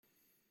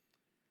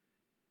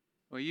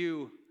Well,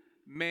 you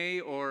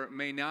may or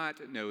may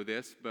not know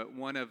this, but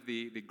one of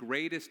the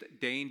greatest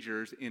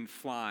dangers in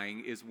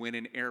flying is when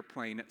an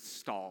airplane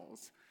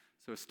stalls.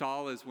 So a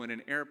stall is when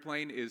an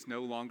airplane is no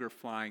longer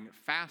flying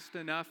fast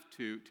enough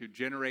to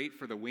generate,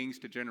 for the wings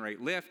to generate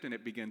lift, and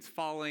it begins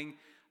falling,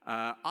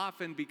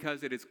 often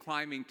because it is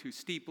climbing too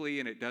steeply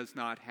and it does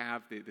not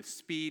have the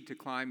speed to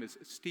climb as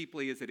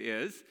steeply as it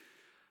is.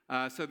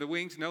 So the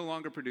wings no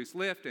longer produce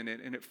lift and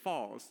it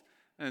falls.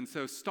 And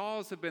so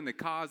stalls have been the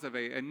cause of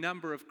a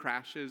number of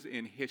crashes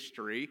in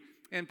history,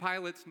 and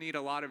pilots need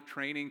a lot of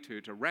training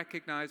to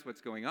recognize what's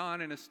going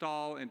on in a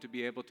stall and to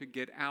be able to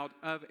get out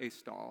of a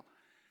stall.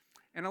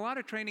 And a lot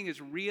of training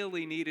is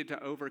really needed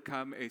to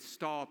overcome a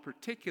stall,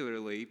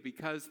 particularly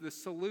because the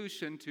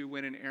solution to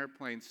when an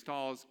airplane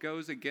stalls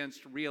goes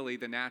against really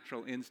the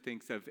natural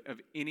instincts of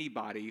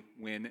anybody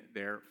when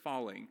they're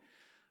falling.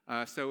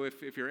 So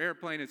if your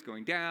airplane is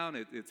going down,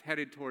 it's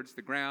headed towards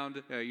the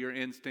ground, your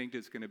instinct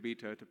is going to be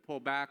to pull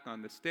back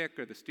on the stick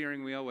or the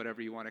steering wheel,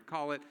 whatever you want to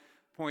call it,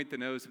 point the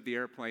nose of the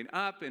airplane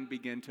up and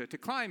begin to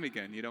climb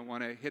again. You don't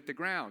want to hit the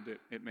ground.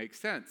 It makes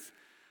sense.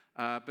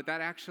 But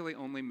that actually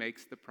only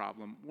makes the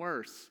problem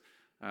worse.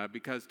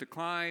 Because to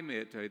climb,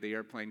 the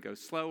airplane goes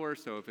slower,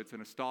 so if it's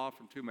in a stall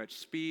from too much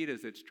speed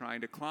as it's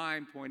trying to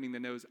climb, pointing the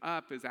nose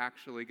up is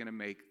actually going to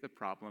make the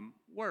problem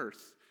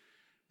worse.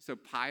 So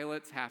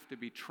pilots have to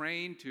be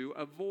trained to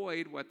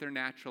avoid what their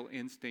natural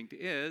instinct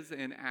is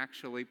and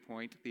actually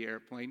point the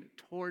airplane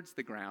towards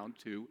the ground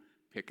to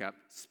pick up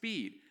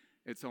speed.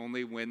 It's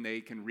only when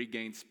they can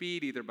regain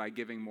speed, either by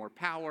giving more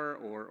power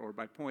or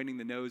by pointing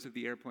the nose of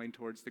the airplane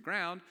towards the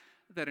ground,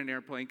 that an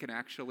airplane can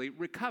actually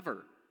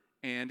recover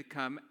and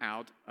come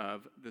out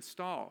of the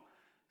stall.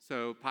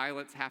 So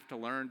pilots have to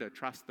learn to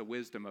trust the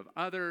wisdom of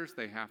others.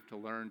 They have to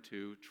learn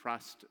to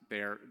trust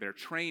their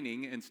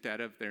training instead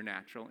of their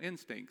natural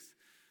instincts.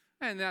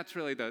 And that's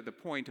really the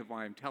point of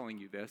why I'm telling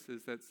you this,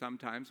 is that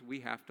sometimes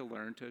we have to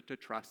learn to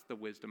trust the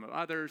wisdom of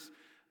others.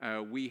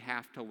 We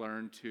have to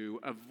learn to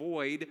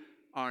avoid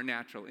our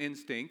natural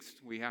instincts.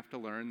 We have to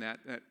learn that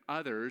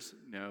others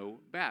know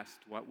best.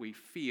 What we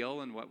feel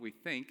and what we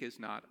think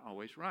is not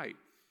always right.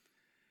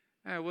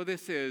 Well,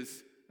 this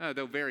is,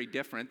 though very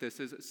different, this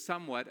is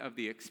somewhat of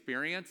the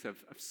experience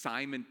of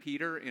Simon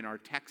Peter in our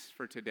text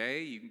for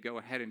today. You can go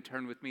ahead and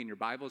turn with me in your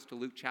Bibles to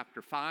Luke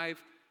chapter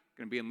 5.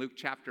 Going to be in Luke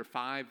chapter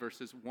 5,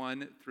 verses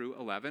 1 through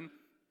 11.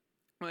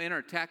 Well, in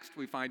our text,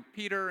 we find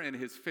Peter and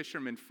his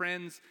fishermen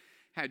friends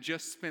had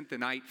just spent the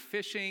night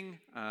fishing,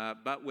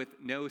 but with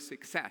no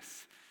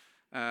success,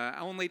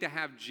 only to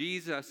have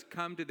Jesus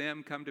come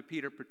to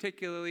Peter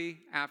particularly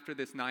after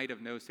this night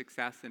of no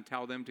success, and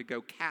tell them to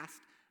go cast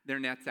their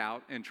nets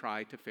out and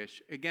try to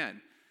fish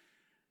again.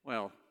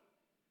 Well,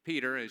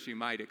 Peter, as you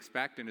might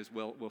expect, and as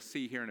we'll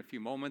see here in a few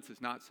moments,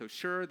 is not so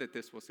sure that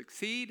this will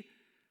succeed,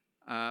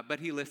 but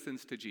he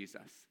listens to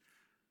Jesus.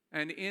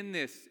 And in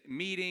this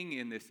meeting,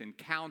 in this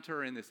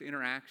encounter, in this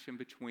interaction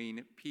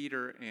between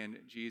Peter and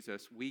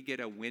Jesus, we get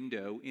a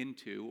window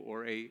into,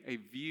 or a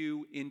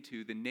view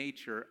into, the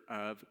nature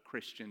of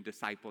Christian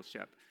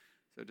discipleship.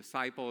 So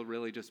disciple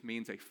really just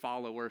means a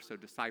follower, so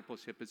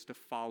discipleship is to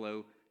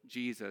follow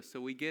Jesus.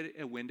 So we get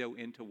a window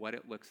into what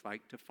it looks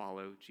like to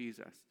follow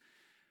Jesus.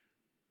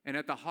 And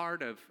at the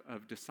heart of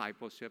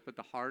discipleship, at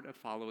the heart of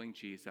following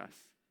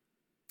Jesus,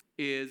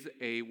 is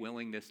a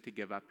willingness to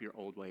give up your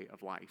old way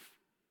of life.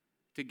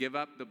 To give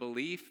up the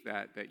belief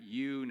that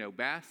you know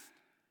best,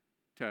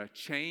 to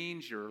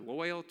change your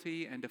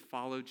loyalty, and to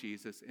follow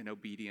Jesus in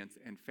obedience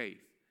and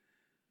faith.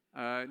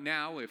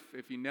 Now,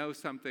 if you know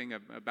something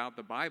about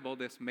the Bible,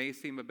 this may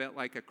seem a bit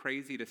like a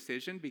crazy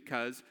decision,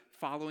 because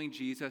following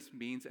Jesus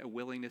means a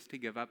willingness to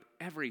give up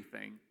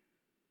everything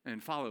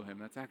and follow him.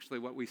 That's actually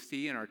what we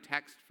see in our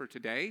text for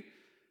today.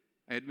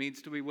 It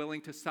means to be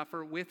willing to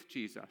suffer with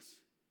Jesus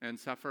and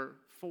suffer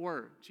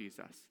for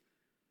Jesus.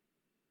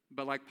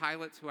 But like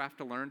pilots who have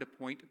to learn to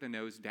point the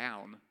nose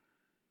down,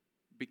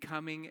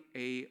 becoming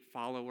a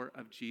follower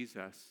of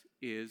Jesus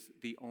is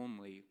the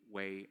only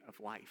way of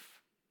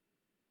life.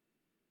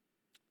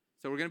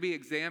 So we're going to be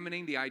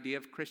examining the idea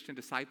of Christian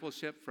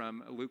discipleship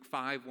from Luke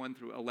 5, 1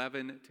 through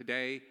 11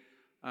 today.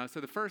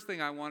 So the first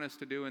thing I want us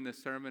to do in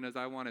this sermon is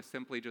I want to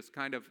simply just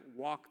kind of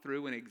walk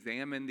through and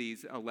examine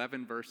these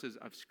 11 verses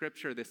of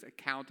Scripture, this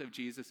account of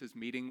Jesus'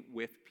 meeting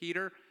with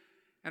Peter,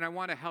 and I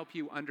want to help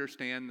you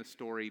understand the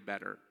story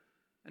better.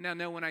 And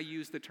now, when I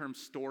use the term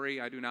story,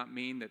 I do not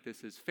mean that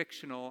this is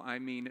fictional. I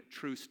mean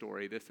true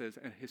story. This is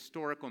a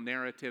historical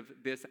narrative.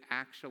 This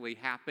actually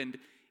happened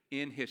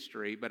in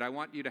history. But I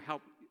want you to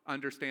help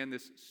understand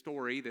this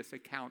story, this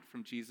account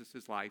from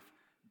Jesus' life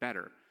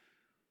better.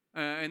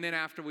 And then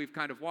after we've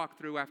kind of walked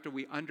through, after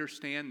we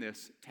understand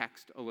this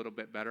text a little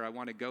bit better, I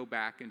want to go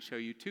back and show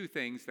you two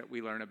things that we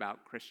learn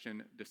about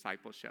Christian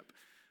discipleship.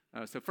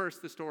 So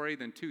first the story,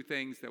 then two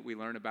things that we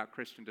learn about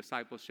Christian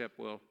discipleship.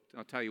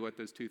 I'll tell you what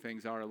those two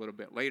things are a little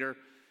bit later.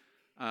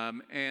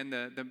 And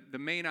the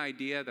main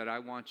idea that I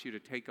want you to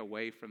take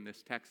away from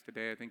this text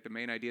today, I think the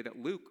main idea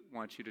that Luke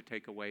wants you to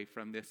take away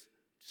from this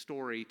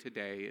story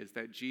today, is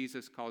that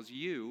Jesus calls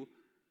you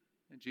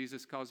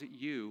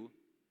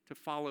to to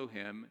follow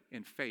him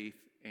in faith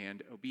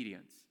and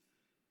obedience.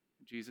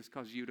 Jesus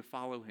calls you to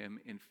follow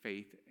him in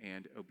faith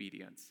and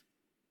obedience.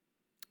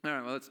 All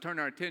right, well, let's turn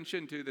our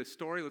attention to this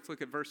story. Let's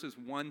look at verses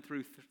 1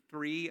 through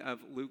 3 of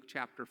Luke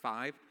chapter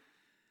 5.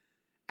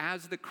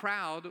 As the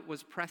crowd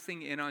was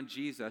pressing in on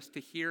Jesus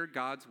to hear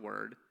God's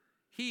word,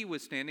 he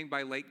was standing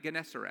by Lake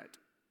Gennesaret.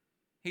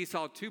 He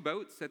saw 2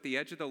 boats at the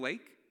edge of the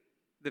lake.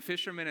 The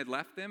fishermen had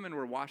left them and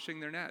were washing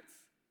their nets.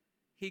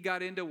 He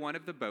got into one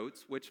of the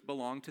boats, which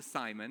belonged to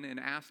Simon, and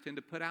asked him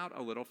to put out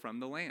a little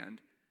from the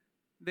land.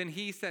 Then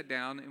he sat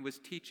down and was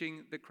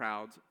teaching the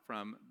crowds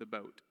from the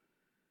boat.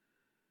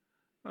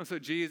 Well, so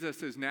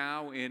Jesus is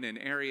now in an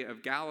area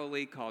of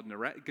Galilee called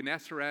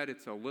Gennesaret.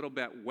 It's a little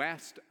bit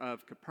west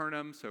of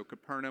Capernaum. So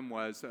Capernaum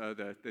was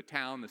the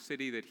town, the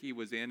city that he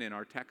was in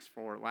our text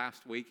for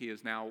last week. He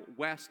is now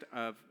west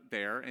of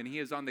there, and he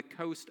is on the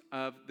coast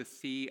of the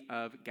Sea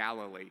of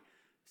Galilee.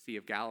 The Sea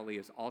of Galilee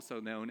is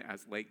also known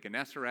as Lake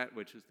Gennesaret,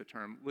 which is the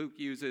term Luke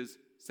uses.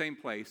 Same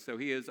place. So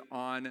he is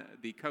on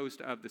the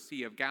coast of the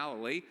Sea of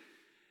Galilee.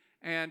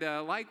 And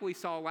like we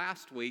saw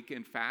last week,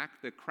 in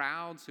fact, the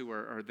crowds who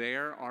are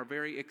there are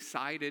very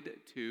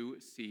excited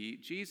to see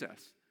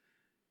Jesus.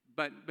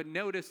 But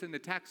notice in the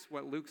text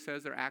what Luke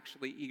says they're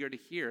actually eager to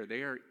hear.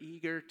 They are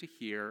eager to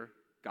hear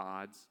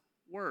God's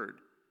word.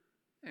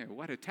 And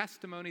what a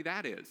testimony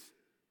that is.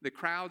 The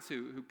crowds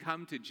who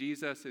come to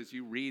Jesus as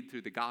you read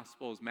through the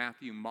Gospels,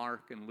 Matthew,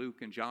 Mark, and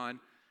Luke, and John,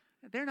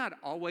 they're not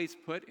always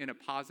put in a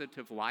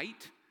positive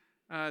light.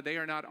 They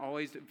are not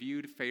always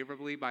viewed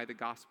favorably by the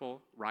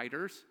gospel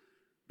writers.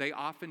 They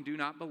often do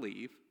not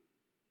believe,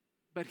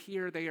 but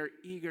here they are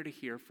eager to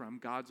hear from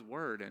God's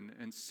word,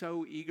 and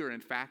so eager,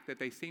 in fact, that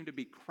they seem to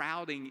be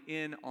crowding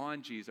in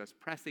on Jesus,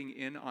 pressing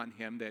in on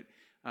him,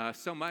 that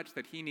so much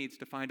that he needs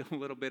to find a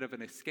little bit of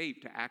an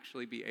escape to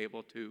actually be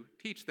able to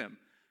teach them.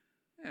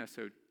 Yeah,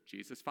 so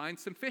Jesus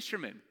finds some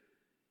fishermen,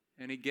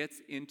 and he gets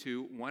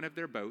into one of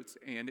their boats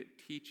and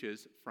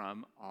teaches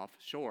from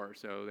offshore.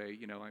 So they,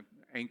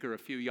 anchor a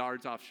few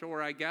yards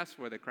offshore, I guess,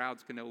 where the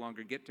crowds can no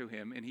longer get to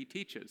him, and he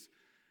teaches.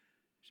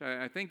 So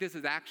I think this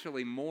is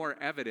actually more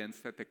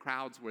evidence that the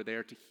crowds were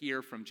there to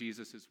hear from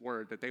Jesus'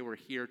 word, that they were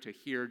here to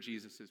hear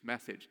Jesus'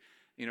 message.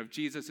 If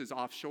Jesus is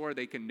offshore,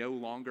 they can no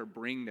longer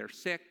bring their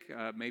sick,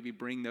 maybe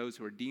bring those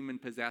who are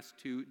demon-possessed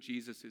to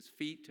Jesus'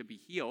 feet to be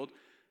healed.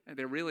 And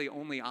their really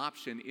only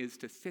option is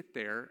to sit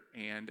there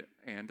and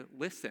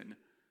listen.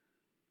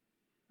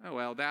 Oh,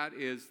 well, that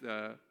is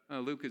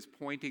Luke is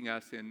pointing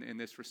us in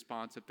this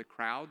response of the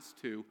crowds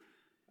to,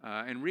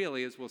 and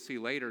really, as we'll see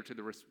later, to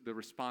the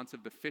response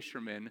of the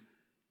fishermen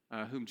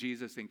whom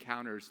Jesus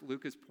encounters.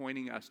 Luke is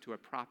pointing us to a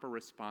proper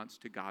response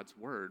to God's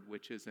word,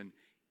 which is an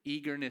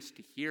eagerness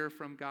to hear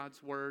from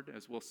God's word,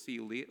 as we'll see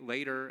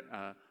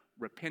later,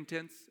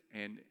 repentance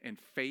and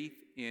faith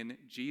in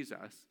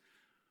Jesus.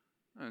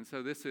 And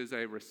so this is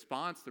a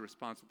response, the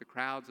response of the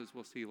crowds, as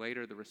we'll see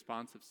later, the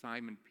response of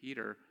Simon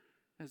Peter,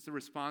 as the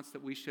response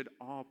that we should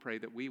all pray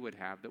that we would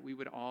have, that we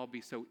would all be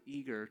so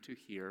eager to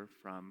hear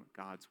from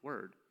God's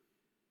word.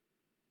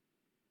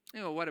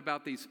 What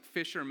about these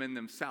fishermen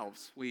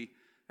themselves? We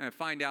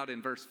find out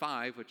in verse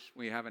 5, which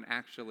we haven't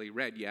actually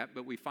read yet,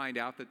 but we find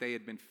out that they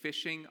had been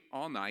fishing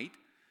all night.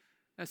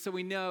 So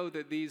we know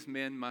that these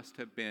men must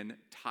have been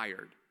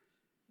tired.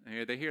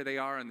 Here they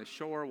are on the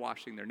shore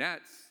washing their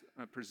nets,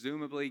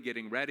 presumably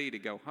getting ready to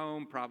go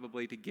home,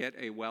 probably to get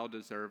a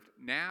well-deserved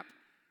nap.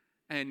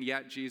 And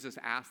yet Jesus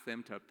asked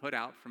them to put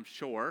out from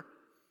shore,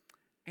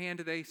 and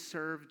they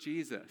serve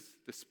Jesus.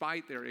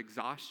 Despite their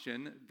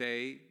exhaustion,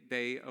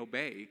 they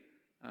obey.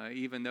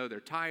 Even though they're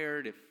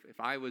tired, if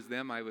I was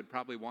them, I would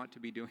probably want to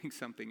be doing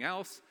something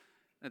else.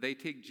 They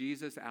take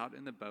Jesus out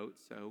in the boat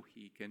so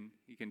he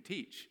can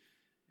teach.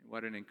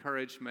 What an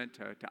encouragement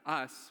to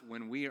us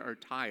when we are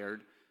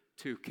tired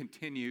to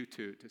continue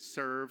to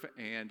serve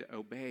and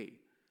obey.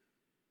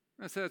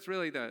 So that's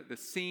really the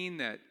scene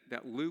that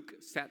Luke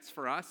sets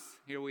for us.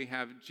 Here we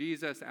have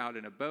Jesus out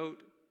in a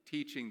boat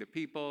teaching the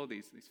people,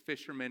 these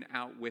fishermen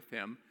out with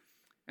him.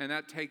 And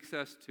that takes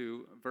us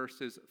to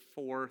verses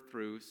 4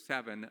 through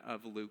 7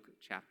 of Luke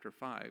chapter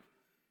 5.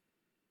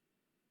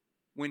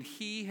 When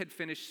he had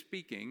finished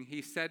speaking,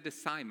 he said to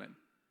Simon,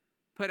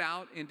 "Put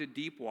out into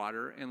deep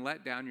water and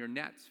let down your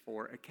nets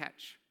for a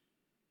catch."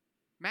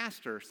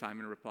 "Master,"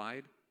 Simon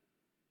replied,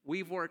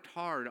 "we've worked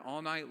hard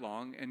all night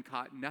long and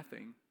caught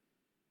nothing.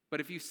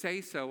 But if you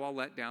say so, I'll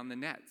let down the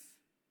nets."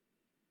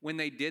 When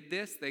they did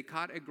this, they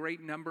caught a great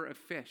number of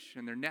fish,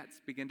 and their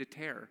nets began to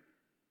tear.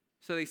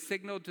 So they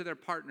signaled to their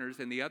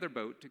partners in the other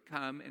boat to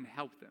come and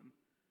help them.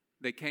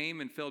 They came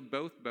and filled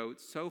both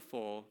boats so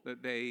full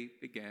that they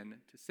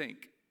began to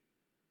sink.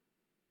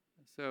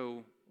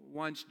 So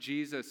once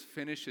Jesus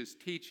finishes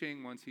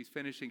teaching, once he's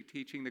finishing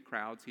teaching the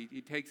crowds,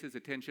 he takes his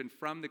attention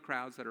from the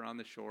crowds that are on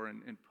the shore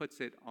and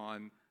puts it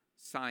on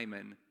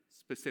Simon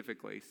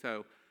specifically.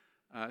 So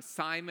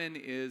Simon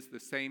is the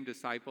same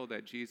disciple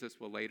that Jesus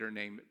will later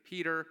name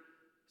Peter.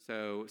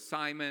 So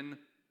Simon,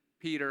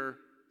 Peter,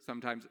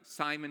 sometimes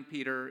Simon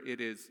Peter, it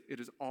is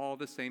all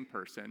the same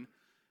person.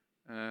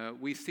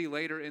 We see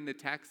later in the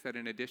text that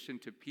in addition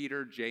to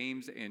Peter,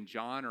 James, and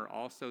John are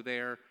also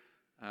there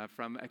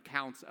from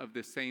accounts of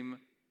the same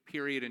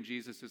period in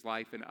Jesus'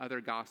 life in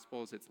other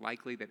Gospels. It's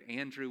likely that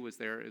Andrew was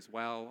there as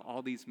well.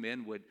 All these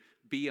men would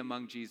be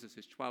among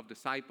Jesus' 12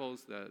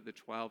 disciples, the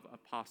 12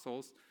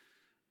 apostles.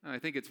 I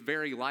think it's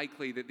very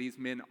likely that these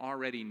men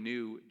already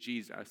knew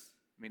Jesus.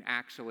 I mean,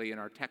 actually, in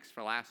our text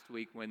for last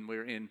week, when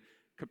we're in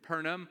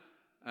Capernaum,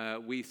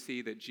 we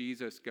see that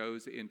Jesus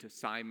goes into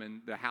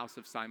Simon, the house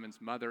of Simon's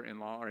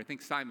mother-in-law, or I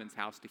think Simon's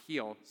house, to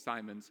heal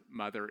Simon's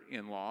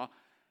mother-in-law.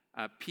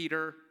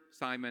 Peter,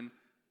 Simon,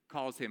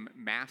 calls him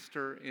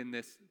master in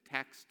this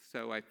text,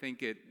 so I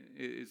think it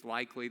is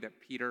likely that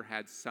Peter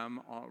had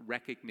some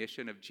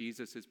recognition of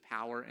Jesus'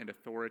 power and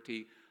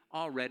authority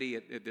already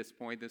at this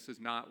point. This is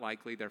not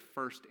likely their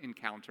first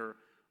encounter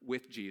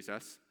with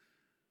Jesus.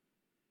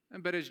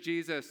 But as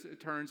Jesus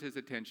turns his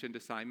attention to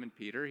Simon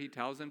Peter, he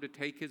tells him to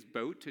take his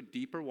boat to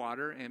deeper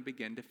water and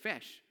begin to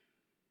fish,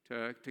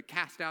 to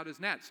cast out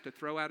his nets, to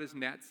throw out his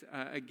nets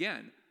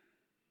again.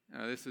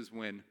 This is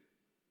when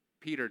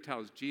Peter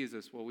tells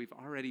Jesus, well, we've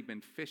already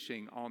been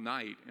fishing all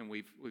night and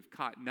we've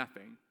caught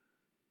nothing.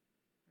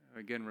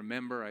 Again,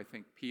 remember, I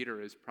think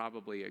Peter is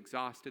probably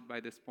exhausted by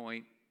this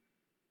point.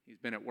 He's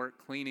been at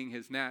work cleaning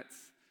his nets.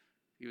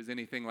 If he was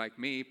anything like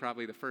me,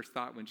 probably the first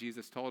thought when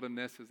Jesus told him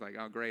this was like,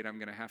 oh, great, I'm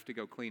going to have to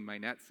go clean my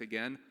nets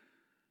again.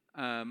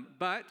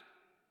 But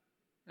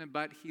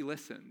he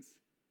listens.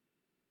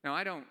 Now,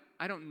 I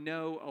don't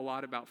know a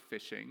lot about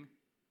fishing,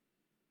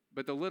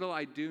 but the little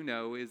I do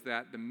know is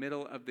that the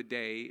middle of the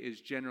day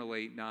is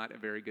generally not a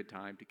very good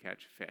time to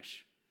catch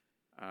fish.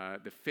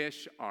 The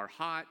fish are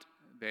hot.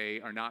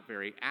 They are not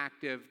very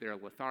active. They're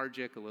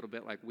lethargic, a little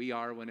bit like we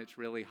are when it's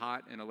really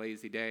hot and a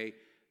lazy day.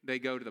 They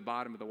go to the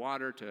bottom of the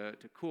water to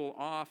cool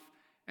off.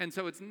 And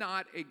so it's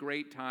not a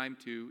great time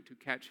to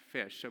catch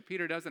fish. So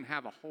Peter doesn't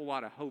have a whole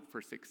lot of hope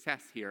for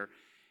success here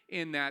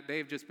in that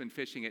they've just been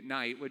fishing at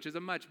night, which is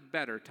a much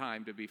better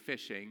time to be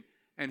fishing.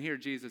 And here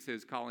Jesus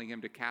is calling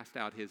him to cast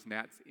out his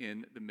nets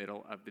in the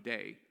middle of the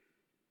day.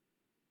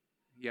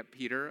 Yet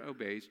Peter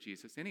obeys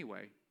Jesus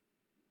anyway.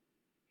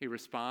 He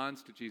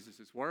responds to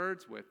Jesus'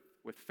 words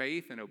with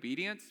faith and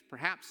obedience,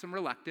 perhaps some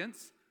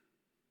reluctance.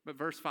 But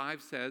verse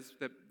 5 says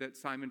that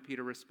Simon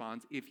Peter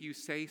responds, if you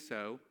say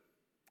so,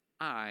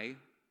 I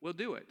will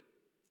do it.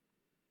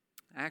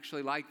 I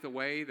actually like the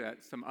way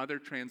that some other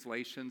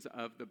translations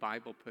of the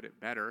Bible put it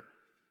better.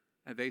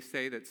 They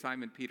say that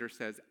Simon Peter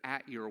says,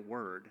 at your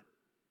word.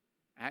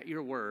 At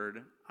your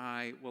word,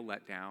 I will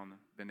let down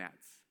the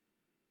nets.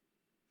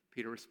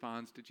 Peter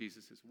responds to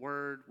Jesus'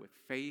 word with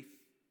faith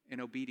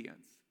and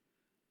obedience.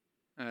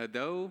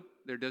 Though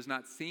there does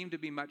not seem to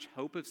be much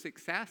hope of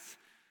success,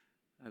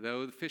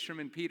 though the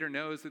fisherman Peter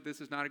knows that this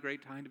is not a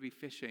great time to be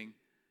fishing,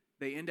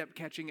 they end up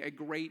catching a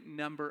great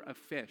number of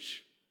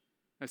fish.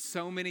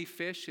 So many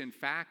fish, in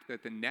fact,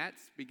 that the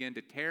nets begin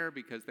to tear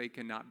because they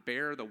cannot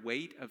bear the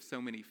weight of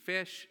so many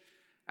fish.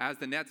 As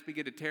the nets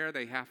begin to tear,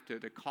 they have to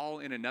call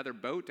in another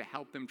boat to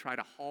help them try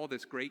to haul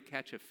this great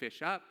catch of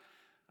fish up.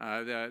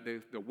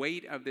 The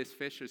weight of this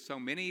fish is so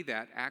many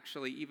that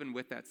actually, even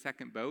with that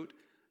second boat,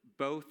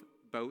 both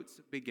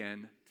boats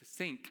begin to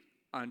sink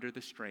under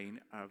the strain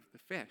of the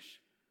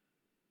fish.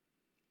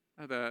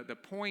 The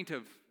point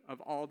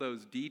of all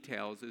those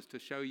details is to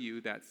show you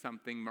that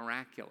something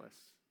miraculous,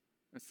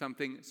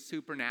 something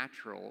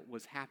supernatural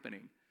was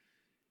happening.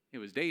 It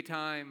was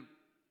daytime.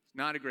 It's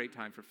not a great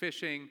time for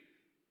fishing.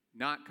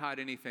 Not caught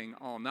anything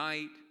all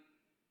night.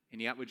 And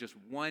yet with just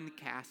one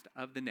cast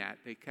of the net,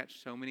 they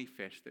catch so many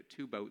fish that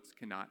two boats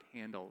cannot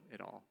handle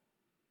it all.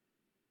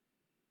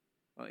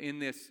 Well, in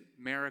this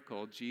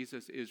miracle,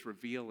 Jesus is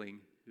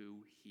revealing who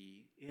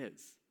he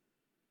is.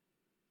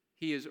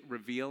 He is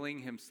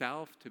revealing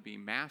himself to be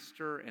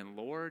Master and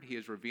Lord. He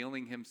is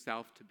revealing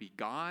himself to be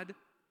God.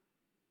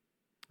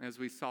 As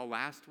we saw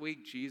last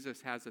week,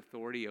 Jesus has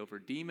authority over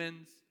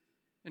demons,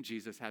 and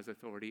Jesus has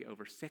authority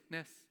over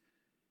sickness.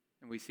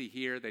 And we see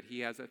here that he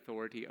has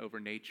authority over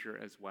nature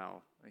as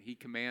well. He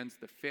commands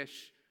the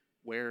fish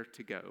where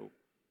to go.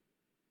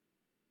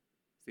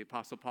 As the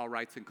Apostle Paul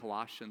writes in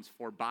Colossians,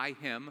 for by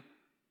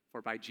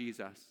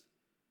Jesus,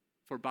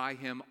 for by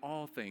him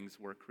all things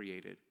were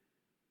created.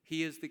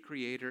 He is the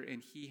creator,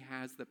 and he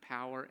has the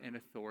power and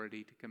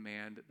authority to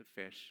command the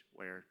fish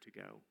where to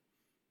go.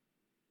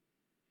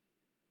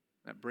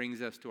 That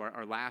brings us to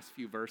our last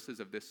few verses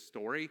of this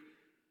story.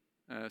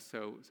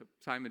 So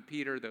Simon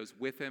Peter, those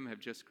with him, have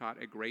just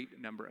caught a great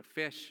number of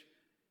fish.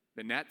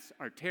 The nets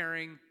are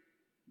tearing.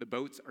 The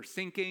boats are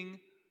sinking.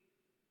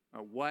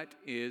 What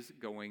is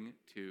going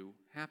to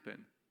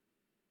happen?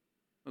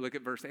 Look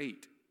at verse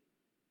 8.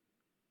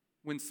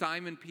 When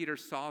Simon Peter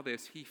saw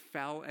this, he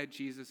fell at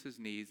Jesus'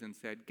 knees and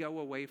said, go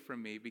away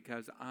from me,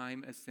 because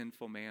I'm a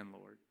sinful man,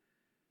 Lord.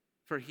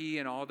 For he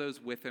and all those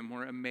with him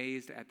were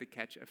amazed at the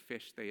catch of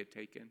fish they had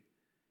taken.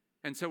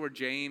 And so were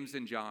James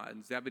and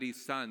John,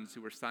 Zebedee's sons, who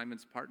were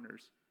Simon's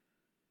partners.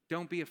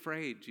 Don't be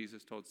afraid,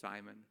 Jesus told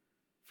Simon.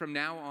 From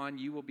now on,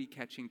 you will be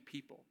catching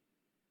people.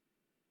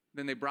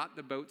 Then they brought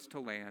the boats to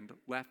land,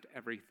 left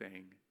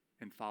everything,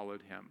 and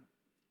followed him.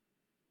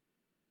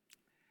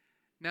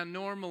 Now,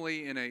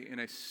 normally in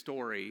a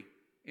story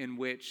in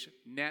which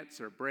nets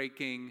are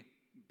breaking,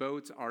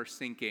 boats are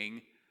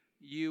sinking,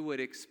 you would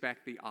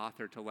expect the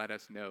author to let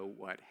us know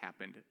what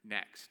happened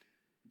next.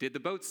 Did the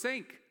boat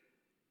sink?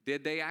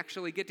 Did they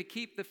actually get to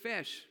keep the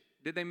fish?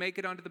 Did they make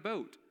it onto the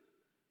boat?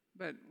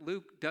 But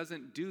Luke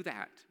doesn't do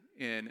that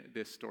in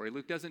this story.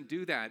 Luke doesn't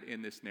do that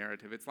in this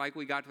narrative. It's like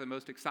we got to the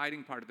most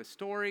exciting part of the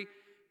story,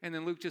 and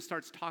then Luke just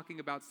starts talking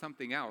about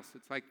something else.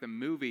 It's like the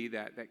movie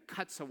that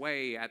cuts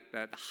away at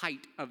the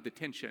height of the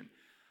tension,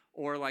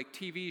 or like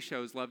TV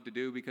shows love to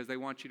do because they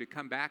want you to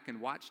come back and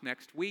watch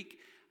next week.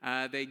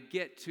 They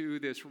get to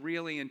this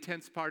really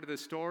intense part of the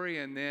story,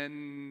 and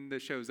then the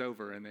show's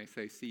over, and they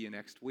say, see you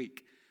next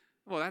week.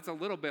 Well, that's a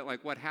little bit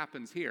like what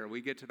happens here.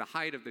 We get to the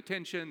height of the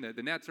tension,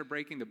 the nets are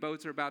breaking, the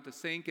boats are about to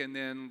sink, and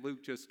then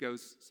Luke just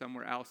goes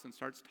somewhere else and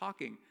starts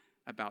talking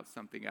about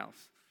something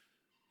else.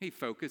 He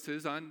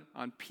focuses on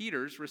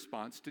Peter's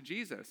response to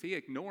Jesus. He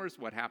ignores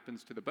what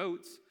happens to the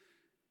boats.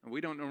 And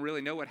we don't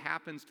really know what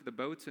happens to the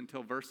boats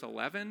until verse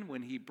 11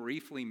 when he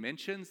briefly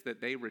mentions that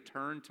they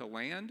return to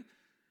land.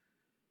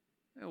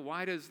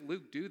 Why does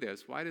Luke do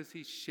this? Why does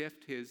he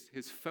shift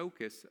his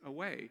focus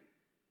away?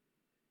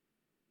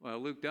 Well,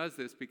 Luke does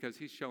this because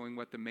he's showing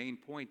what the main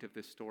point of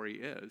this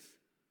story is.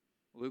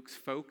 Luke's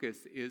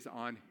focus is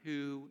on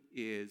who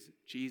is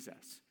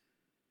Jesus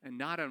and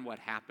not on what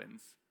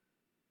happens.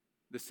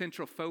 The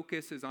central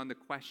focus is on the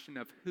question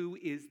of who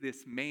is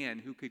this man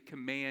who could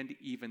command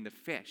even the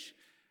fish,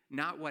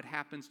 not what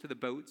happens to the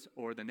boats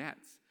or the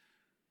nets.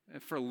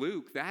 For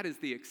Luke, that is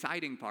the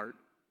exciting part.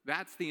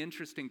 That's the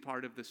interesting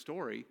part of the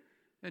story.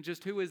 And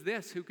just who is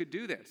this who could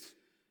do this?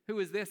 Who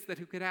is this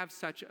who could have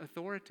such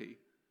authority?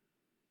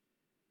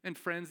 And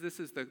friends, this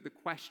is the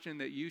question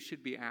that you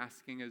should be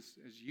asking as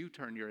you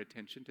turn your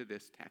attention to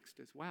this text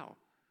as well.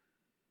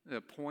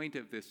 The point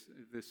of this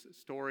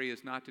story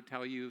is not to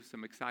tell you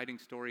some exciting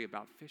story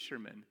about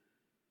fishermen.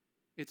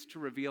 It's to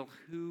reveal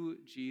who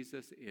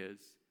Jesus is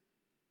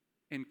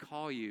and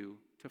call you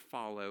to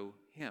follow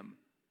him.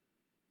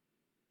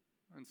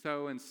 And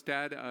so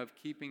instead of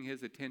keeping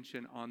his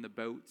attention on the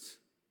boats,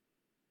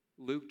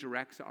 Luke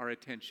directs our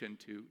attention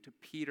to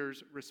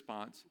Peter's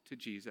response to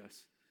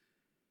Jesus.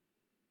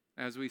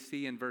 As we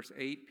see in verse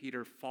 8,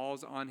 Peter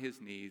falls on his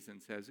knees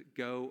and says,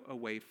 "Go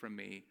away from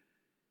me,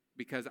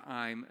 because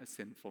I'm a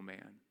sinful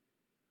man."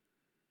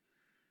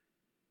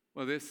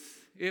 Well,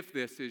 if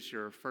this is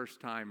your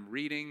first time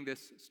reading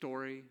this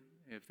story,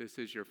 if this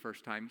is your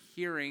first time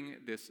hearing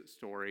this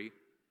story,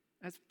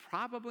 that's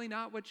probably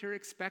not what you're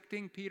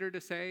expecting Peter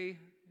to say.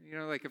 You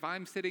know, like if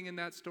I'm sitting in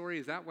that story,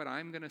 is that what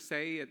I'm going to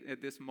say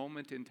at this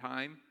moment in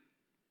time?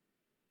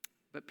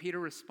 But Peter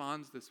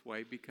responds this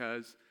way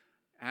because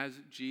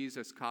as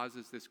Jesus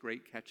causes this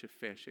great catch of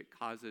fish, it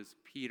causes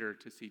Peter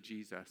to see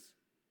Jesus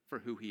for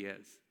who he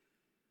is.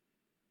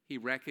 He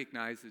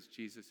recognizes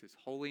Jesus'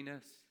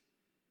 holiness.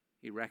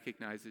 He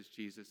recognizes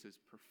Jesus'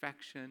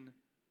 perfection.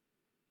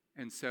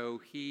 And so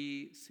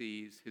he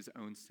sees his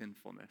own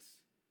sinfulness.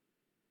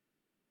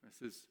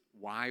 This is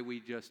why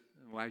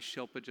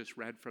Shilpa just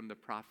read from the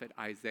prophet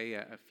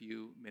Isaiah a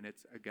few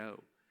minutes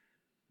ago.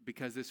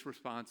 Because this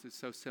response is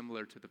so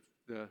similar to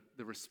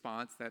the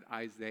response that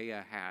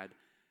Isaiah had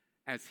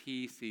as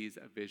he sees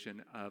a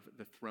vision of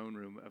the throne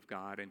room of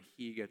God and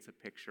he gets a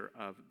picture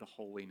of the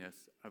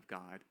holiness of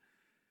God.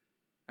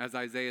 As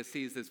Isaiah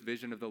sees this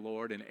vision of the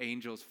Lord and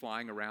angels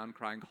flying around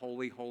crying,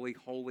 "Holy, holy,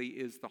 holy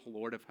is the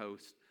Lord of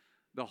hosts.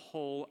 The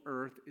whole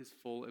earth is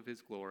full of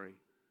his glory."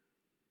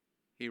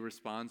 He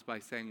responds by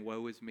saying,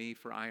 "Woe is me,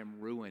 for I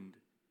am ruined,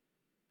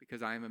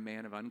 because I am a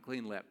man of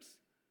unclean lips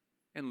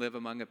and live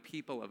among a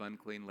people of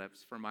unclean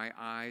lips, for my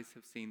eyes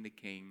have seen the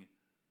King,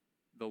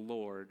 the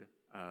Lord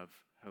of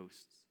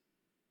hosts."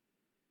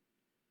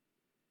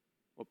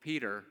 Well,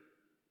 Peter,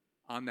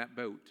 on that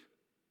boat,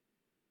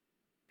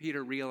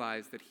 Peter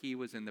realized that he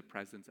was in the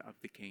presence of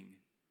the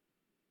King.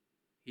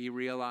 He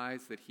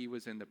realized that he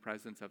was in the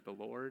presence of the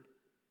Lord,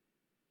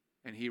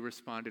 and he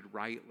responded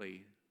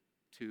rightly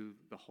to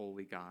the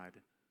holy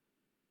God.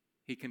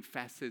 He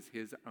confesses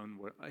his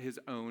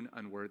own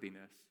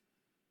unworthiness.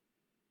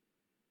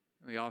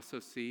 We also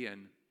see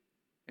in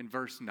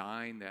verse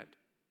 9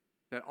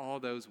 that all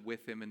those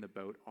with him in the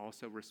boat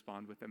also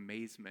respond with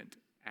amazement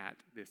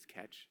at this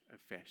catch of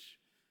fish.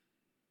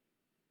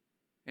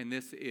 And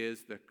this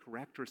is the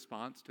correct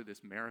response to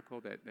this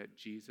miracle that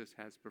Jesus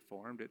has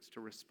performed. It's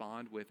to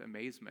respond with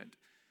amazement.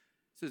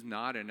 This is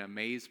not an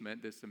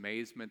amazement. This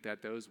amazement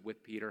that those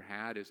with Peter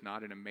had is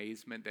not an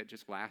amazement that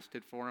just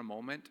lasted for a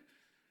moment,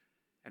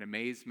 an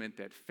amazement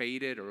that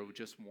faded or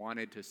just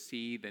wanted to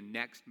see the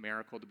next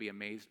miracle to be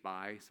amazed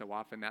by. So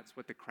often that's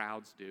what the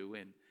crowds do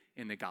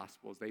in the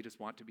Gospels. They just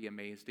want to be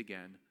amazed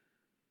again.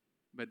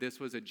 But this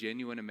was a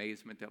genuine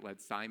amazement that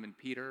led Simon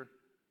Peter,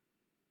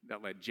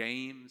 that led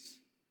James,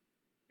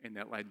 and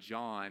that led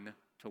John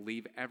to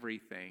leave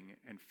everything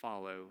and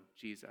follow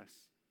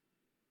Jesus.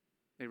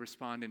 They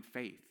respond in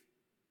faith.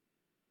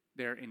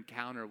 Their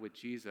encounter with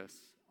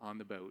Jesus on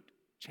the boat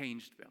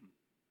changed them.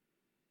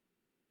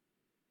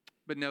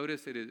 But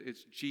notice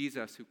it's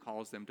Jesus who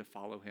calls them to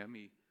follow him.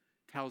 He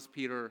tells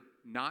Peter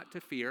not to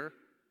fear.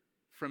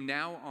 From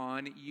now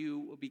on, you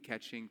will be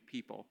catching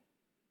people.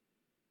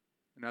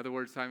 In other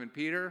words, Simon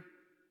Peter,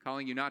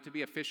 calling you not to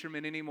be a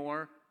fisherman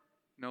anymore,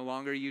 no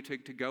longer you to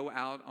go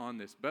out on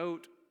this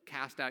boat,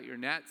 cast out your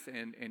nets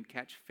and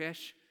catch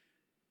fish.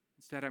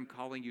 Instead, I'm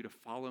calling you to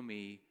follow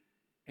me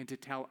and to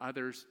tell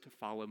others to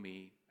follow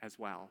me as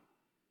well.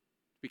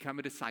 Become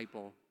a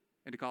disciple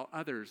and to call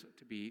others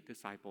to be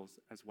disciples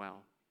as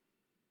well.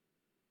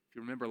 If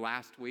you remember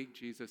last week,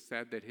 Jesus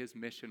said that his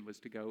mission was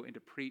to go and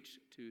to preach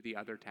to the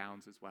other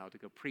towns as well, to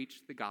go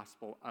preach the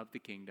gospel of the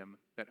kingdom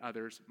that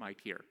others might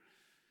hear.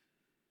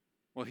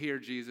 Well, here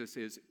Jesus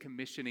is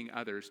commissioning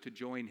others to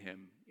join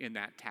him in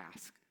that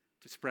task,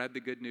 to spread the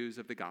good news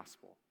of the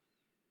gospel.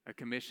 A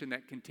commission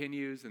that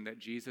continues and that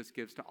Jesus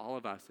gives to all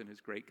of us in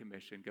his great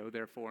commission. Go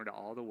therefore into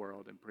all the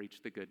world and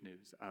preach the good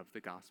news of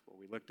the gospel.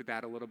 We looked at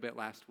that a little bit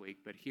last week,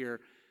 but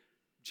here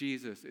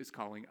Jesus is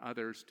calling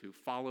others to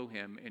follow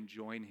him and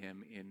join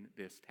him in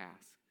this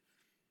task.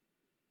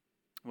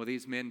 Well,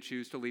 these men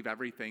choose to leave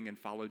everything and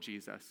follow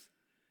Jesus.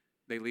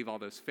 They leave all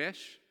those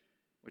fish,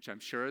 which I'm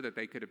sure that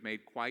they could have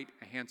made quite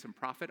a handsome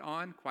profit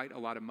on, quite a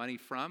lot of money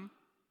from.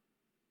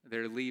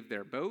 They leave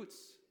their boats,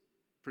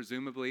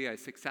 presumably a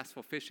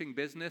successful fishing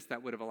business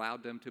that would have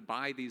allowed them to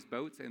buy these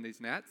boats and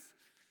these nets.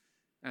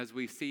 As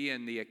we see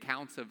in the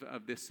accounts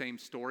of this same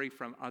story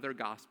from other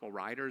gospel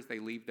writers, they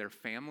leave their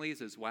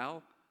families as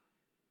well,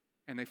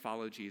 and they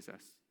follow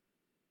Jesus.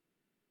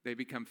 They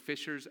become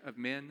fishers of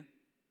men.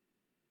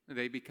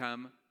 They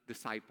become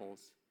disciples.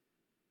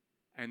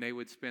 And they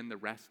would spend the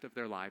rest of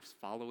their lives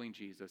following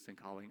Jesus and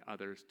calling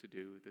others to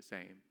do the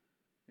same.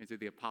 These are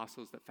the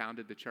apostles that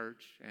founded the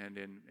church, and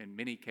in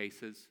many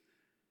cases,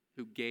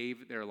 who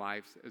gave their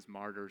lives as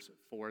martyrs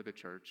for the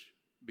church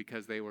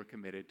because they were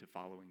committed to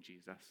following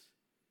Jesus.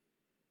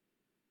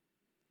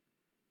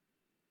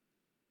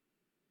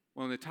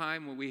 Well, in the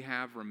time when we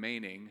have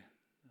remaining,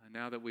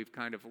 now that we've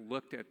kind of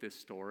looked at this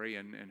story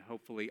and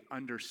hopefully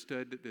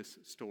understood this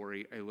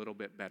story a little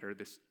bit better,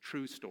 this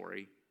true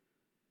story,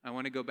 I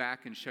want to go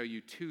back and show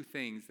you two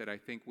things that I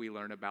think we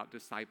learn about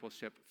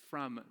discipleship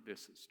from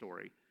this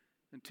story,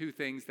 and two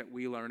things that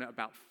we learn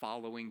about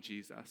following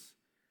Jesus.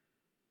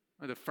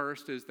 The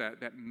first is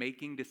that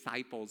making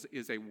disciples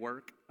is a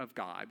work of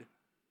God.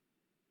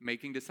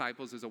 Making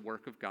disciples is a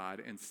work of God.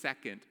 And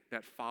second,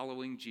 that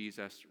following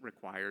Jesus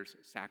requires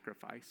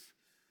sacrifice.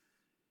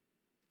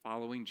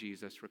 Following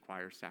Jesus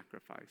requires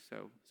sacrifice.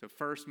 So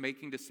first,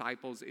 making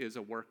disciples is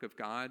a work of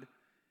God.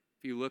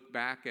 If you look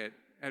back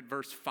at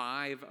verse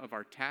 5 of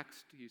our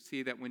text, you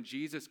see that when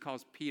Jesus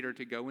calls Peter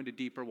to go into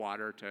deeper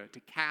water, to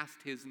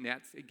cast his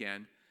nets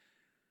again,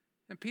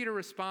 and Peter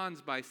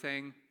responds by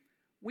saying,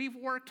 "We've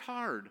worked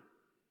hard.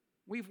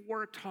 We've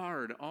worked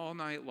hard all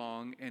night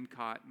long and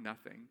caught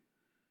nothing."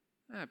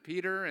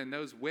 Peter and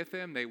those with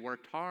him, they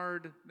worked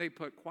hard. They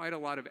put quite a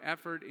lot of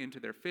effort into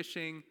their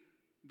fishing.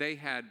 They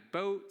had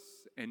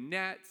boats and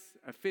nets,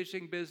 a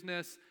fishing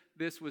business.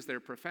 This was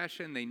their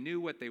profession. They knew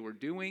what they were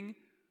doing.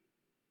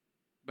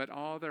 But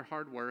all their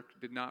hard work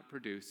did not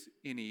produce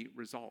any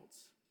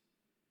results.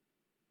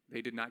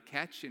 They did not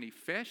catch any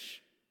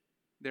fish.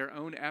 Their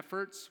own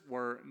efforts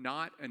were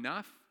not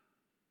enough.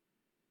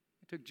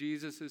 It took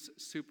Jesus'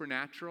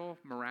 supernatural,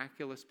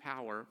 miraculous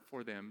power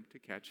for them to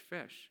catch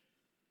fish.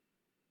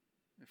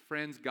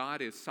 Friends,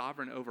 God is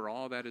sovereign over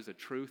all. That is a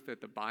truth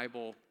that the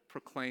Bible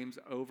proclaims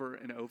over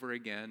and over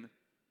again.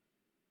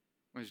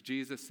 As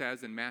Jesus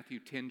says in Matthew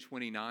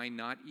 10:29,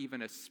 "Not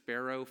even a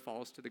sparrow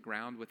falls to the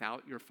ground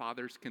without your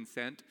Father's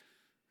consent.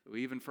 So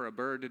even for a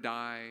bird to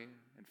die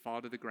and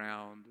fall to the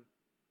ground,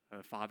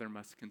 the Father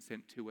must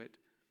consent to it."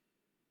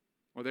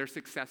 Well, their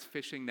success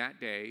fishing that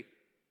day,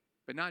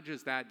 but not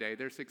just that day,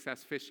 their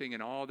success fishing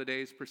in all the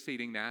days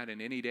preceding that and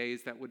any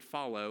days that would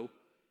follow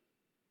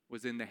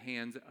was in the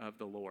hands of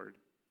the Lord.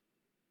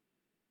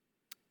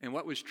 And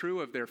what was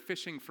true of their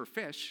fishing for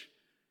fish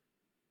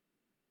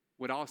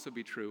would also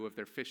be true of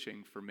their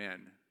fishing for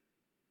men.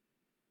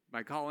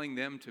 By calling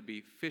them to be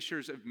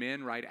fishers of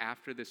men right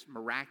after this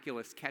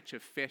miraculous catch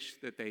of fish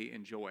that they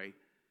enjoy.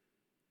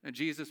 And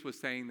Jesus was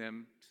saying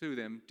to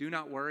them, do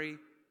not worry,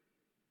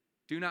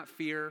 do not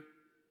fear.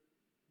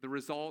 The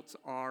results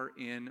are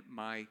in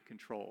my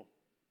control.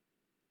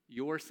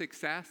 Your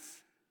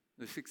success,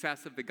 the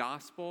success of the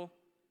gospel,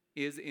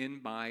 is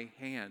in my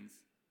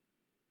hands.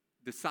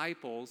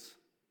 Disciples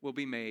will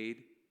be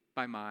made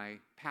by my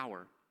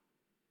power.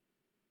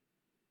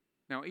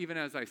 Now, even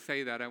as I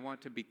say that, I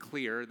want to be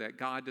clear that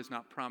God does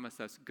not promise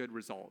us good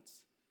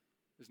results.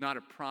 There's not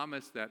a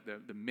promise that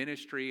the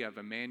ministry of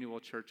Emmanuel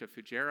Church of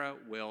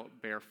Fujairah will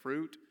bear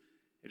fruit.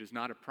 It is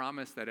not a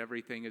promise that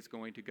everything is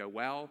going to go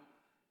well.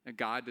 And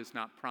God does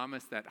not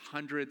promise that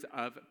hundreds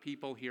of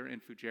people here in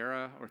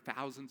Fujairah or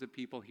thousands of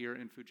people here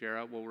in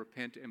Fujairah will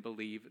repent and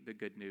believe the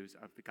good news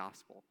of the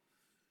gospel.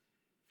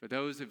 For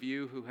those of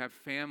you who have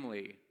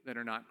family that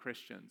are not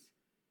Christians,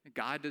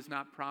 God does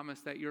not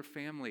promise that your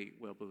family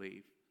will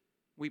believe.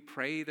 We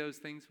pray those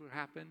things will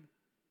happen.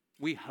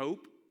 We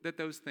hope that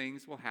those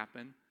things will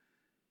happen.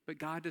 But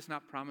God does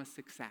not promise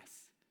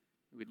success.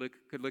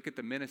 Could look at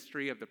the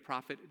ministry of the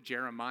prophet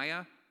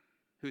Jeremiah,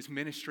 whose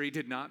ministry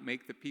did not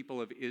make the people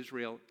of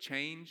Israel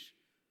change.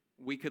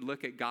 We could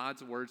look at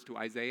God's words to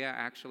Isaiah.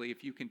 Actually,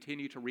 if you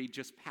continue to read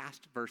just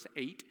past verse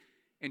 8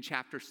 in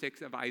chapter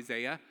 6 of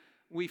Isaiah,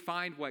 we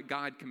find what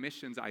God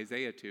commissions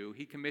Isaiah to.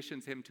 He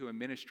commissions him to a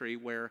ministry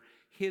where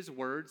his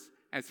words,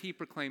 as he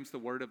proclaims the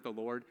word of the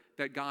Lord,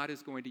 that God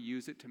is going to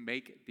use it to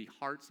make the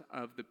hearts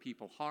of the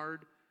people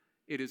hard.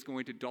 It is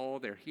going to dull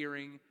their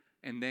hearing,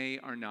 and they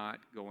are not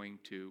going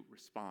to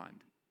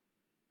respond.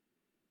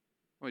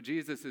 What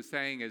Jesus is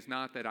saying is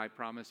not that I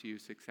promise you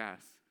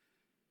success,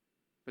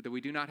 but that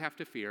we do not have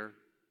to fear.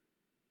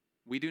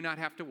 We do not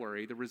have to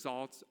worry. The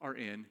results are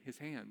in his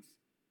hands.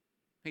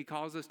 He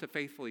calls us to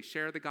faithfully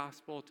share the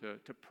gospel,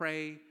 to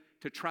pray,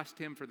 to trust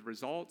him for the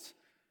results.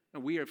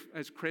 And we,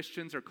 as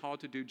Christians, are called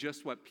to do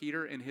just what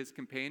Peter and his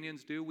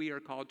companions do. We are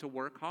called to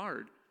work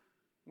hard.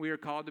 We are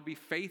called to be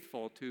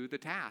faithful to the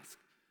task.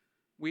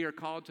 We are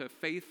called to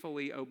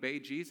faithfully obey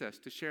Jesus,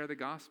 to share the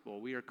gospel.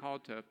 We are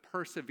called to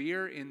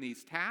persevere in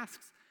these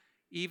tasks,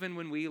 even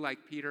when we,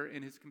 like Peter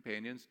and his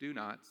companions, do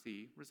not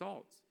see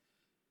results.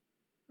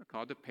 We're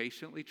called to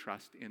patiently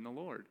trust in the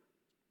Lord.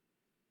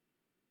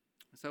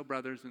 So,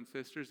 brothers and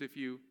sisters, if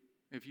you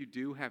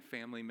do have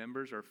family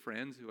members or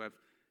friends who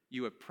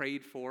you have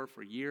prayed for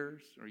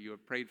years, or you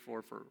have prayed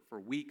for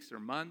weeks or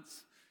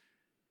months,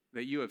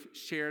 that you have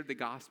shared the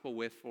gospel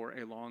with for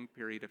a long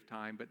period of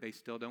time, but they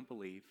still don't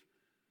believe,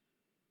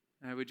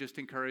 I would just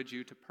encourage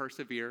you to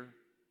persevere,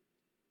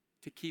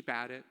 to keep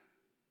at it,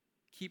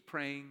 keep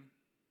praying,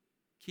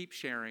 keep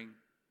sharing,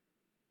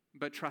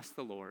 but trust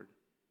the Lord.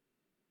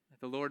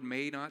 The Lord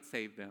may not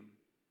save them,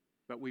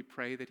 but we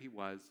pray that He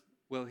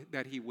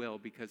will,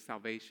 because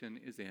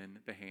salvation is in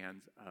the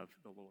hands of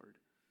the Lord.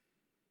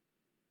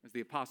 As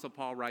the Apostle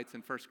Paul writes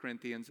in 1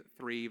 Corinthians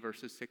 3,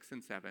 verses 6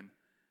 and 7,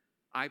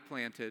 I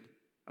planted,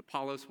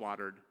 Apollos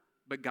watered,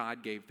 but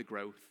God gave the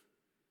growth.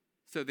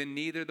 So then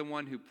neither the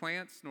one who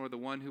plants nor the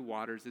one who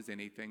waters is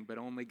anything, but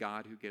only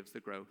God who gives the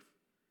growth.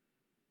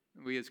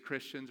 We as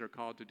Christians are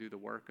called to do the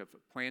work of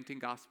planting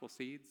gospel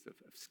seeds, of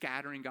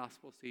scattering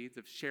gospel seeds,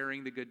 of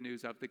sharing the good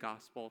news of the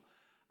gospel,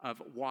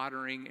 of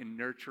watering and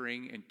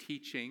nurturing and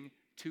teaching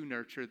to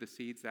nurture the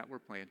seeds that were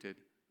planted.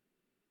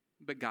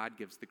 But God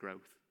gives the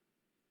growth.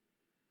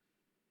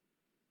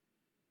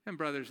 And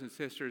brothers and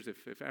sisters,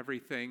 if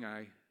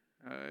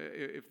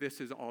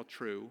this is all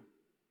true,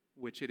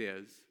 which it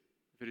is,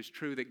 if it is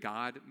true that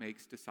God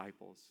makes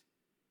disciples,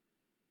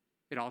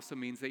 it also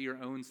means that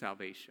your own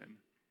salvation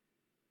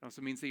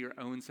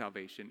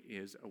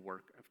is a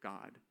work of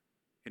God,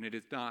 and it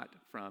is not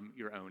from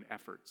your own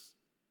efforts.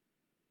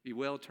 If you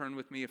will, turn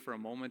with me for a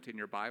moment in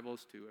your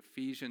Bibles to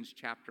Ephesians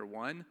chapter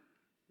 1.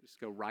 Just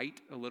go right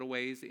a little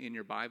ways in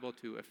your Bible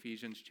to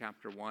Ephesians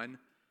chapter 1.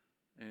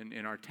 And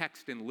in our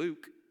text in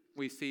Luke,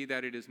 we see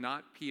that it is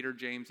not Peter,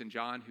 James, and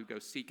John who go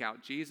seek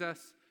out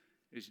Jesus.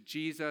 It is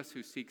Jesus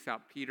who seeks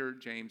out Peter,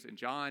 James, and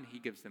John. He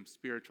gives them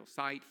spiritual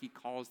sight. He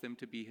calls them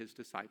to be his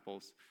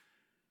disciples.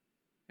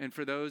 And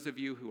for those of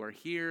you who are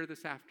here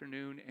this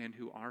afternoon and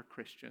who are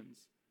Christians,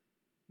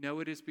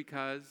 know it is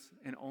because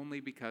and only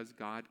because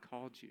God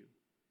called you.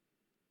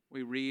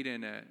 We read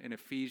in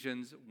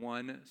Ephesians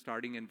 1,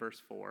 starting in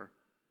verse 4,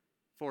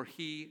 for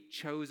he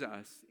chose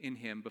us in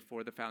him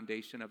before the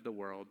foundation of the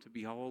world to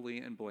be holy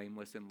and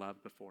blameless in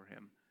love before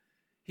him.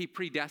 He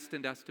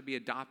predestined us to be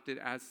adopted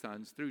as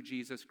sons through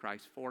Jesus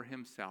Christ for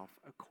himself,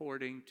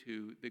 according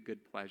to the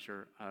good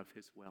pleasure of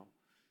his will.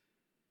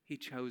 He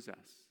chose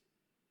us.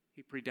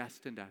 He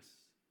predestined us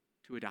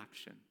to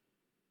adoption.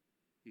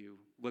 You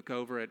look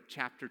over at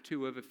chapter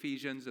 2 of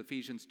Ephesians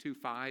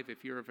 2:5.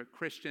 If you're a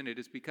Christian, it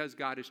is because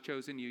God has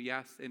chosen you,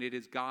 yes, and it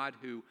is God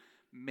who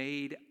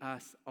made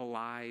us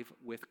alive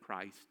with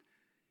Christ,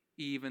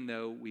 even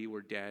though we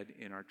were dead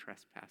in our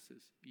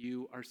trespasses.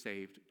 You are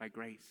saved by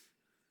grace.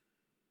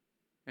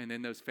 And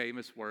then those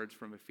famous words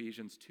from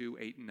Ephesians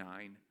 2:8 and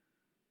 9.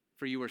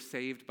 For you are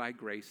saved by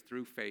grace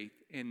through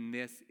faith, and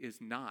this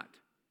is not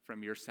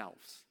from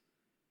yourselves.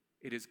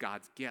 It is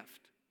God's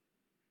gift,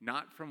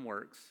 not from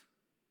works,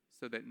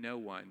 so that no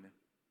one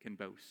can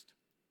boast.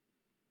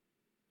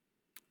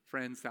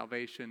 Friends,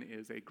 salvation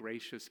is a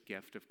gracious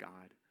gift of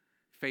God.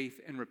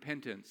 Faith and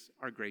repentance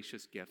are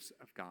gracious gifts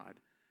of God.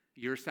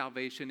 Your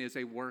salvation is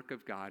a work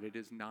of God. It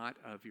is not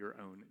of your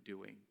own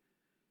doing.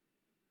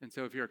 And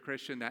so if you're a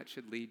Christian, that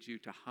should lead you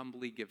to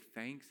humbly give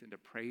thanks and to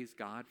praise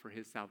God for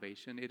his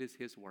salvation. It is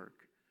his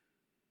work.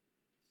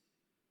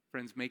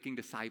 Friends, making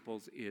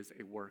disciples is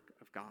a work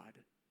of God.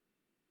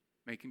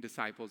 Making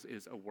disciples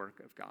is a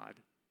work of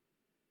God.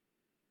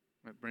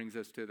 That brings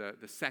us to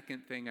the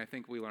second thing I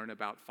think we learn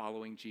about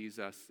following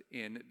Jesus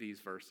in these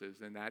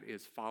verses, and that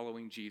is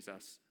following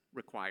Jesus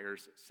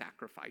requires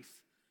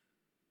sacrifice.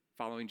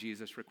 Following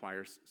Jesus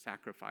requires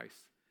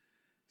sacrifice.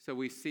 So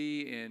we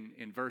see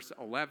in verse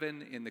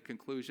 11, in the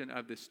conclusion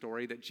of this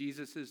story, that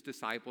Jesus'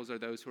 disciples are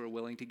those who are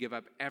willing to give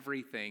up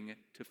everything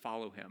to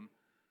follow him.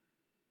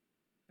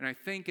 And I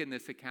think in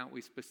this account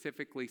we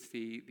specifically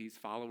see these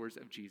followers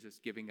of Jesus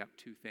giving up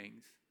two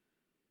things.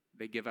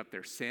 They give up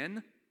their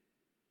sin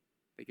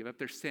They give up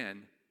their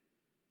sin,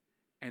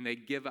 and they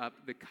give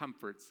up the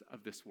comforts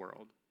of this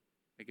world.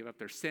 They give up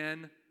their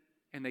sin,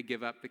 and they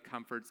give up the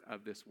comforts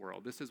of this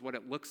world. This is what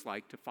it looks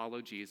like to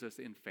follow Jesus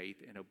in faith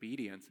and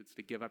obedience. It's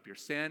to give up your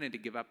sin and to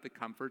give up the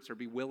comforts, or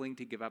be willing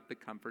to give up the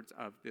comforts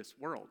of this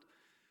world.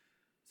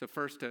 So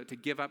first, to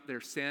give up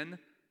their sin,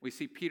 we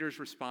see Peter's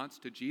response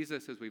to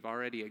Jesus, as we've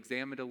already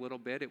examined a little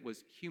bit. It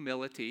was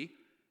humility,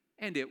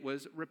 and it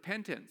was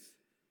repentance.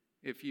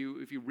 If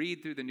you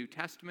read through the New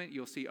Testament,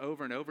 you'll see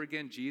over and over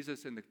again,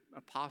 Jesus and the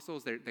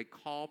apostles, they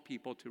call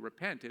people to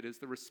repent. It is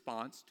the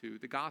response to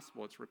the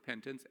gospel. It's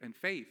repentance and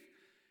faith.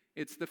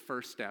 It's the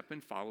first step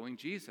in following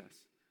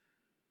Jesus.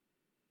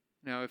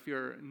 Now, if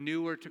you're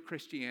newer to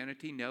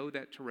Christianity, know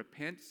that to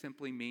repent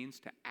simply means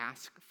to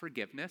ask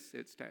forgiveness.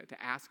 It's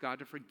to ask God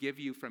to forgive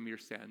you from your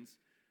sins.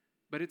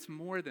 But it's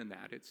more than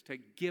that. It's to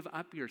give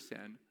up your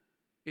sin.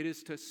 It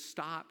is to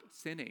stop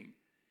sinning.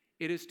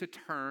 It is to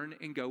turn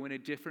and go in a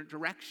different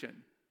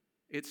direction.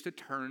 It's to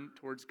turn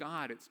towards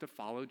God. It's to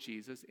follow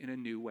Jesus in a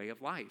new way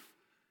of life.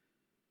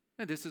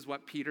 And this is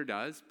what Peter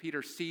does.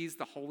 Peter sees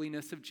the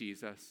holiness of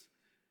Jesus.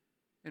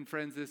 And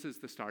friends, this is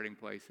the starting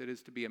place. It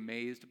is to be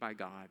amazed by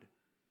God,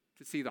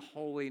 to see the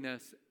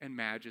holiness and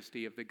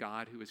majesty of the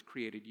God who has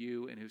created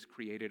you and who's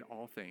created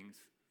all things.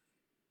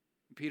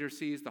 Peter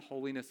sees the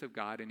holiness of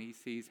God, and he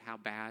sees how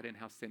bad and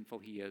how sinful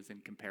he is in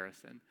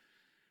comparison.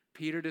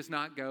 Peter does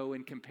not go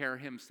and compare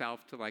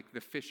himself to like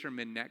the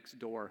fisherman next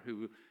door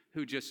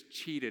who just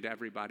cheated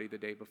everybody the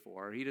day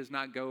before. He does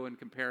not go and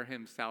compare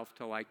himself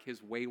to like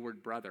his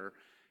wayward brother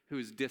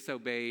who's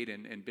disobeyed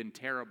and been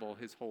terrible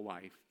his whole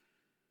life.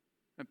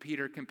 And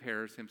Peter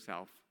compares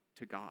himself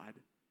to God,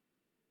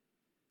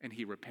 and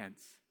he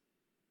repents.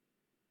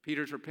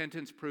 Peter's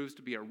repentance proves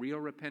to be a real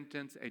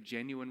repentance, a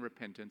genuine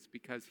repentance,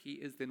 because he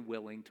is then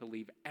willing to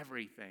leave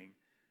everything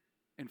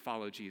and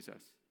follow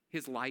Jesus.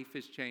 His life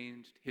is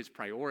changed. His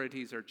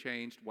priorities are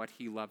changed. What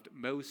he loved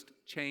most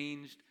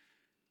changed.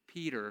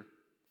 Peter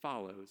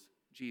follows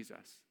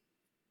Jesus.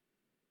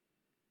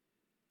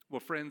 Well,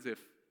 friends, if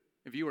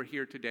you are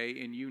here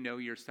today and you know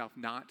yourself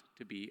not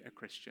to be a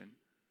Christian,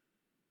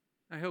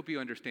 I hope you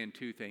understand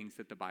two things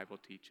that the Bible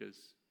teaches.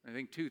 I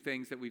think two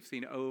things that we've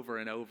seen over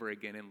and over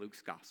again in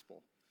Luke's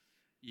gospel.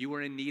 You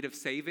are in need of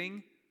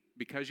saving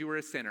because you are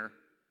a sinner,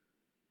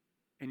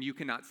 and you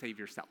cannot save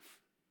yourself.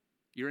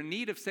 You're in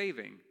need of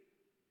saving,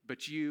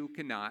 but you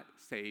cannot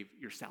save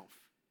yourself.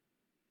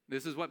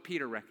 This is what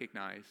Peter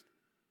recognized.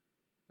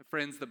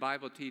 Friends, the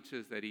Bible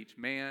teaches that each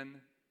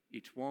man,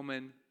 each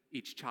woman,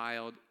 each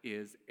child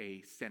is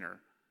a sinner.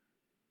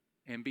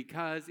 And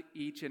because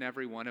each and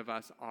every one of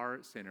us are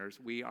sinners,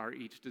 we are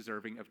each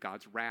deserving of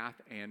God's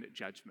wrath and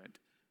judgment.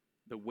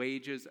 The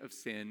wages of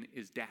sin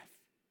is death,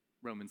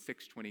 Romans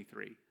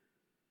 6:23.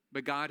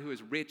 But God, who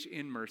is rich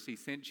in mercy,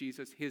 sent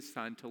Jesus, his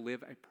son, to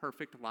live a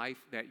perfect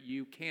life that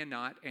you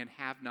cannot and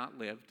have not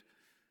lived,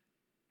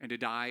 and to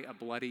die a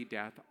bloody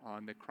death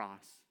on the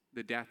cross,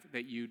 the death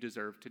that you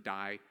deserve to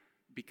die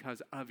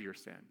because of your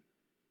sin.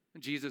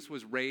 Jesus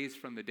was raised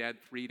from the dead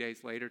 3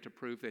 days later to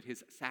prove that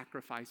his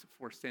sacrifice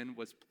for sin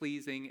was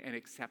pleasing and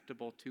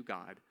acceptable to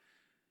God.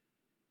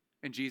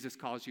 And Jesus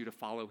calls you to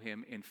follow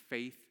him in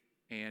faith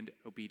and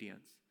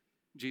obedience.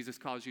 Jesus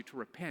calls you to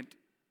repent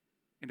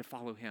and to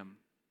follow him.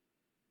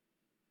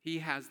 He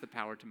has the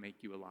power to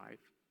make you alive.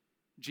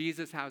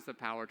 Jesus has the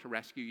power to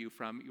rescue you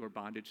from your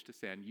bondage to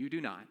sin. You do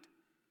not.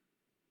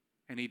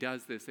 And he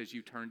does this as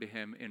you turn to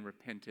him in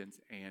repentance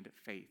and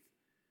faith.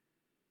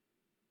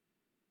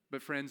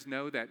 But friends,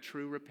 know that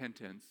true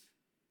repentance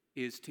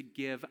is to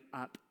give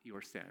up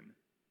your sin.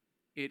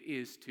 It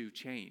is to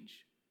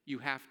change. You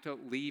have to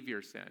leave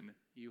your sin.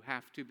 You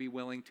have to be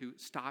willing to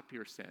stop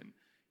your sin.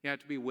 You have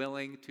to be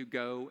willing to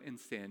go and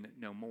sin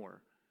no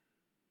more.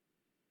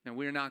 Now,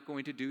 we're not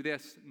going to do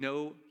this.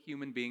 No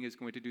human being is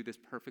going to do this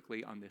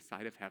perfectly on this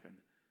side of heaven.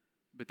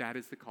 But that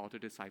is the call to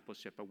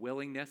discipleship, a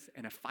willingness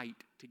and a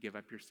fight to give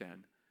up your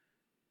sin.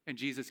 And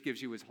Jesus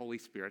gives you his Holy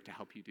Spirit to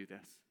help you do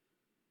this.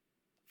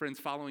 Friends,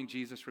 following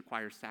Jesus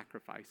requires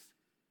sacrifice.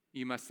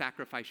 You must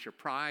sacrifice your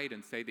pride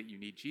and say that you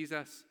need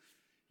Jesus.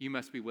 You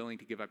must be willing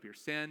to give up your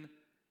sin.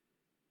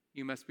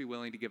 You must be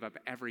willing to give up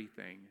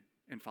everything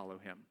and follow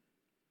him.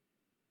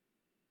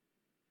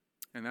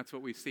 And that's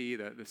what we see,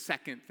 the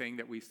second thing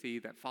that we see,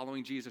 that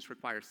following Jesus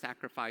requires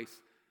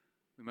sacrifice.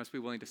 We must be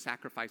willing to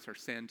sacrifice our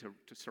sin,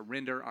 to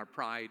surrender our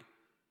pride,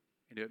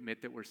 and to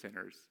admit that we're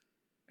sinners.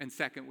 And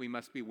second, we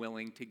must be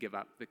willing to give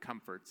up the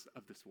comforts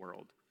of this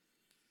world.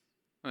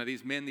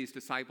 These men, these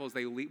disciples,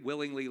 they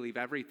willingly leave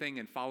everything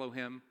and follow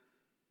him.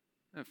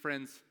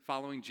 Friends,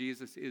 following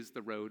Jesus is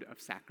the road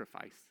of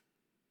sacrifice.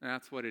 And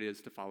that's what it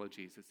is to follow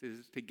Jesus. It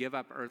is to give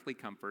up earthly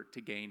comfort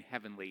to gain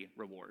heavenly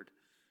reward.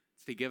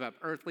 It's to give up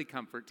earthly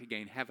comfort to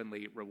gain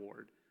heavenly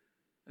reward.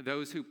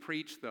 Those who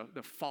preach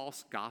the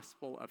false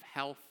gospel of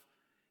health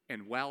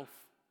and wealth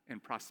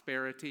and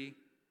prosperity,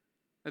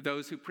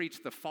 those who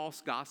preach the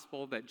false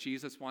gospel that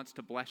Jesus wants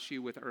to bless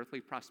you with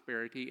earthly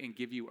prosperity and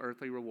give you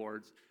earthly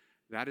rewards,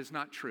 that is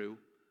not true.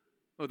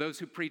 Well, those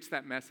who preach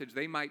that message,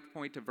 they might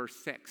point to verse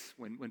 6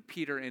 when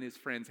Peter and his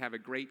friends have a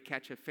great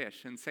catch of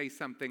fish and say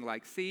something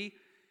like, see,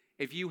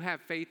 if you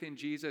have faith in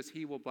Jesus,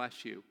 he will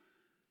bless you.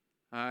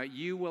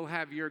 You will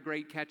have your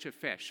great catch of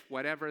fish,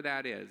 whatever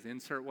that is.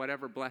 Insert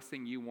whatever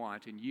blessing you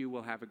want, and you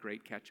will have a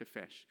great catch of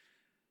fish.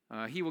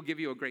 He will give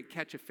you a great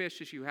catch of fish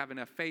as you have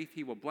enough faith.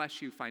 He will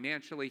bless you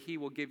financially. He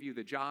will give you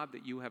the job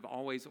that you have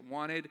always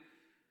wanted.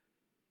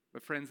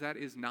 But friends, that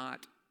is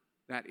not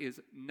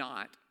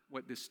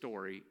what this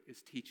story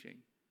is teaching.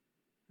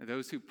 And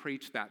those who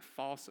preach that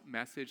false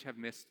message have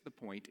missed the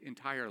point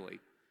entirely.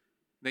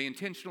 They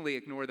intentionally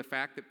ignore the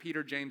fact that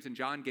Peter, James, and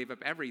John gave up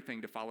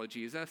everything to follow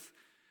Jesus.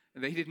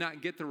 They did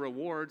not get the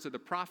rewards or the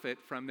profit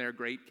from their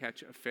great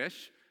catch of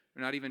fish.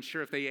 They're not even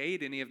sure if they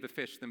ate any of the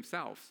fish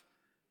themselves.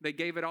 They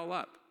gave it all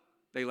up.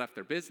 They left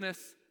their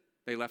business,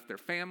 they left their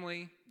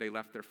family, they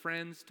left their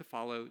friends to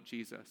follow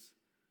Jesus.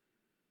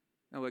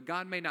 Now, look,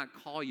 God may not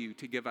call you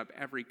to give up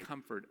every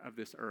comfort of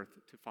this earth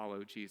to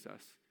follow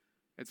Jesus.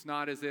 It's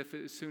not as if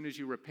as soon as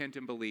you repent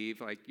and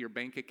believe, like your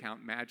bank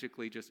account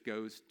magically just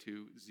goes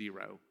to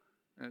zero.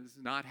 It does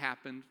not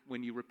happen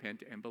when you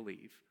repent and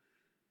believe.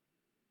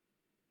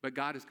 But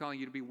God is calling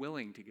you to be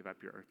willing to give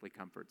up your earthly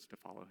comforts to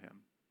follow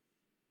him.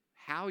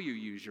 How you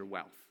use your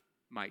wealth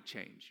might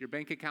change. Your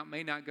bank account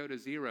may not go to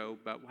zero,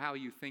 but how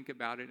you think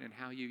about it and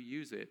how you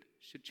use it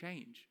should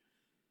change.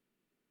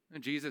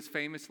 And Jesus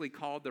famously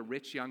called the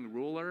rich young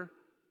ruler,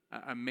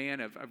 a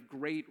man of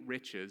great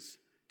riches,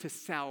 to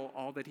sell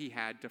all that he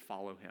had to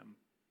follow him.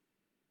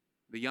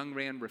 The young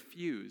man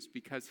refused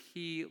because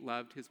he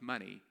loved his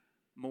money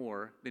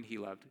more than he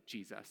loved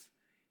Jesus.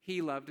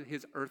 He loved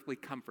his earthly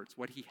comforts,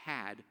 what he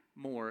had,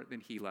 more than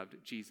he loved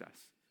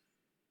Jesus.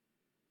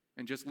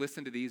 And just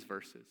listen to these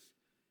verses.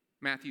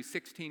 Matthew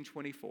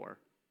 16:24.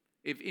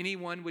 If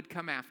anyone would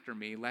come after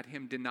me, let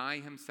him deny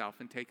himself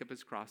and take up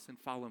his cross and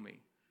follow me.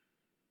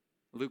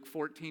 Luke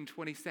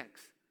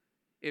 14:26.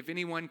 If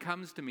anyone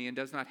comes to me and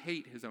does not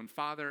hate his own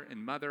father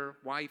and mother,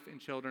 wife and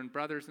children,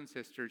 brothers and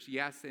sisters,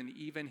 yes, and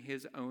even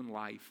his own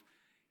life,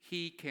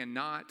 he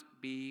cannot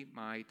be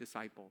my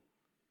disciple.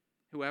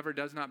 Whoever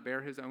does not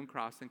bear his own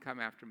cross and come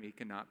after me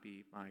cannot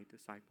be my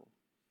disciple.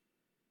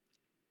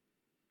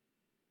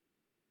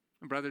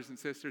 And brothers and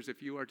sisters,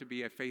 if you are to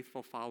be a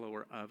faithful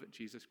follower of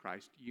Jesus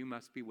Christ, you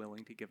must be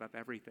willing to give up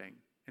everything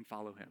and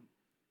follow him.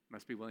 You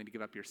must be willing to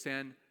give up your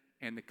sin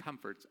and the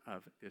comforts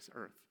of this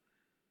earth.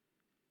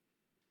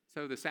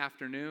 So this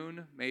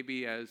afternoon,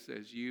 maybe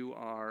as you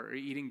are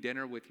eating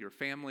dinner with your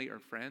family or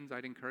friends,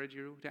 I'd encourage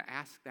you to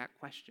ask that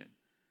question.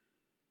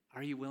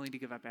 Are you willing to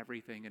give up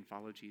everything and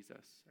follow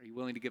Jesus? Are you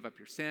willing to give up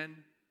your sin?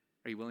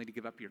 Are you willing to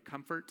give up your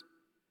comfort?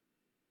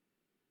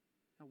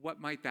 Now,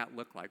 what might that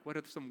look like? What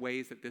are some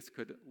ways that this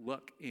could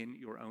look in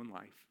your own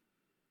life?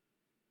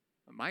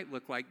 It might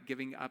look like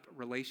giving up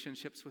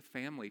relationships with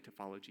family to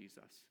follow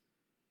Jesus.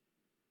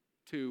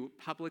 To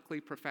publicly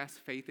profess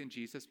faith in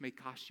Jesus may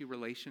cost you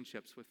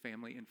relationships with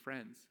family and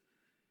friends.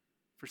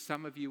 For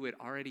some of you, it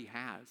already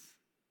has.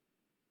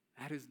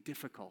 That is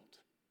difficult.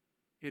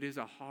 It is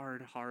a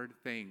hard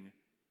thing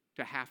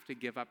to have to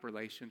give up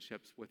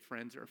relationships with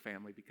friends or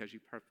family because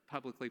you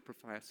publicly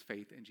profess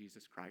faith in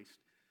Jesus Christ.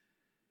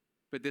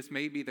 But this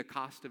may be the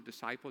cost of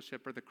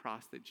discipleship or the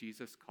cross that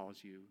Jesus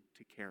calls you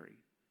to carry.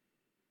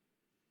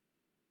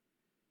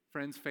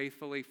 Friends,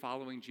 faithfully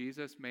following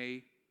Jesus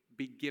may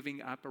be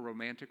giving up a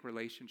romantic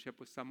relationship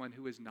with someone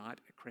who is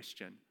not a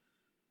Christian,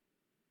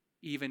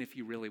 even if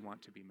you really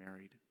want to be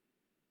married.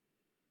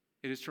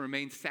 It is to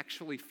remain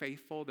sexually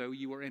faithful though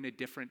you are in a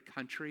different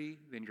country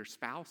than your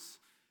spouse.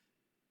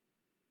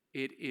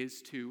 It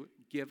is to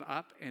give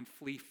up and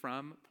flee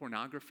from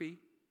pornography.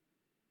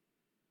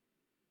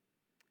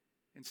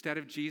 Instead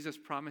of Jesus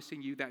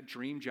promising you that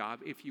dream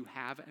job, if you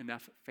have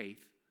enough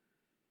faith,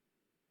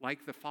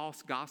 like the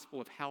false gospel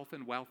of health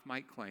and wealth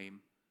might claim,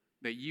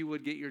 that you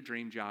would get your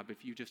dream job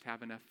if you just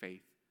have enough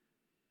faith.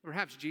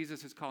 Perhaps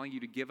Jesus is calling you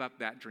to give up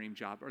that dream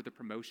job or the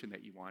promotion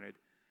that you wanted.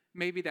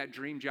 Maybe that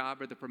dream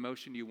job or the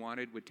promotion you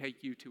wanted would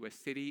take you to a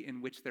city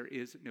in which there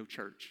is no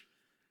church,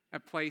 a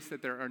place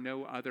that there are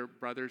no other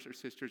brothers or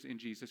sisters in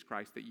Jesus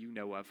Christ that you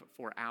know of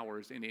for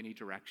hours in any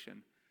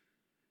direction.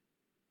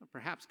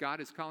 Perhaps God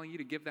is calling you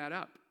to give that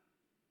up.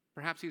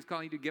 Perhaps he's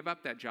calling you to give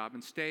up that job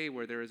and stay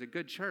where there is a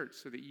good church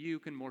so that you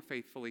can more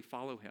faithfully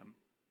follow him.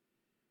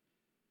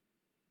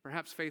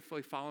 Perhaps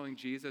faithfully following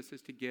Jesus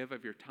is to give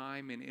of your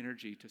time and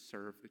energy to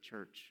serve the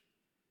church.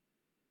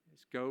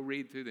 Just go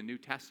read through the New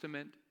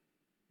Testament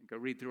and go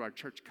read through our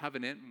church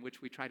covenant in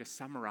which we try to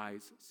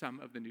summarize some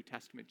of the New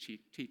Testament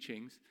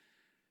teachings.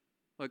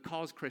 Well, it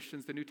calls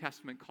Christians, the New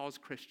Testament calls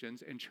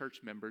Christians and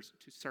church members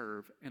to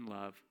serve and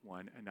love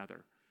one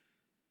another.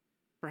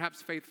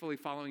 Perhaps faithfully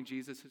following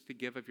Jesus is to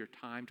give of your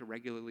time to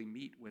regularly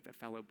meet with a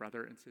fellow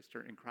brother and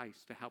sister in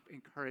Christ to help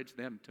encourage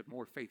them to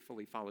more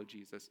faithfully follow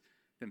Jesus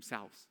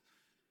themselves.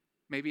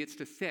 Maybe it's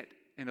to sit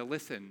and to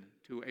listen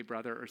to a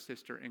brother or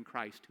sister in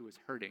Christ who is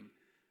hurting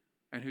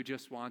and who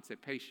just wants a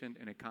patient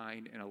and a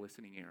kind and a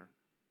listening ear.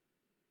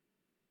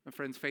 My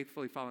friends,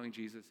 faithfully following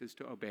Jesus is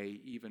to obey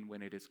even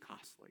when it is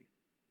costly.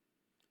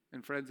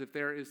 And friends, if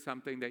there is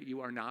something that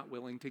you are not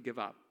willing to give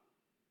up,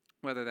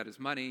 whether that is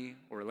money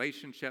or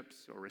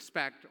relationships or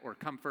respect or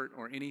comfort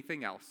or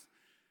anything else,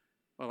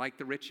 well, like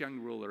the rich young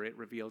ruler, it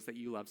reveals that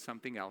you love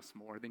something else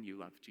more than you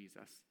love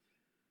Jesus.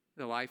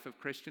 The life of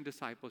Christian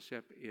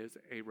discipleship is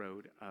a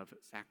road of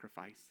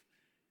sacrifice.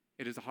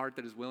 It is a heart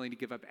that is willing to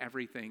give up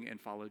everything and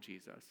follow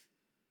Jesus.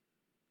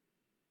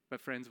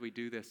 But friends, we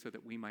do this so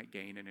that we might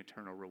gain an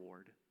eternal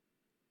reward.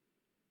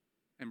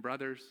 And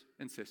brothers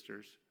and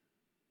sisters,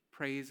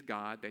 praise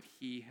God that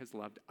he has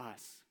loved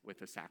us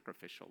with a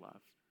sacrificial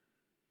love.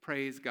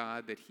 Praise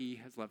God that he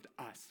has loved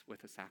us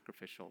with a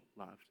sacrificial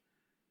love.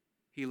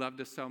 He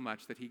loved us so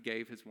much that he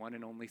gave his one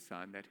and only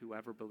Son, that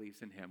whoever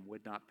believes in him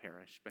would not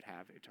perish but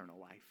have eternal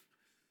life.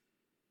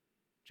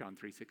 John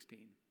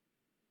 3:16.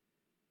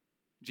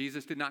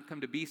 Jesus did not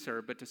come to be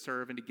served, but to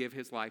serve and to give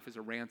his life as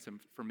a ransom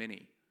for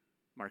many.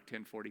 Mark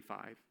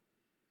 10:45.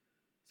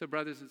 So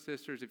brothers and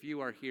sisters, if you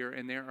are here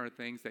and there are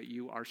things that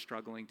you are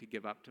struggling to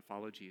give up to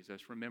follow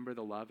Jesus, remember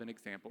the love and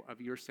example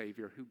of your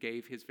Savior who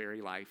gave his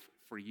very life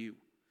for you.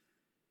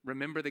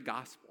 Remember the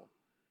gospel.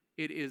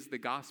 It is the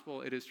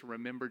gospel. It is to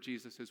remember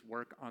Jesus'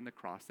 work on the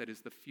cross that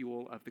is the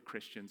fuel of the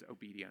Christian's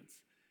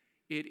obedience.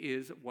 It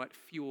is what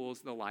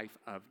fuels the life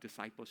of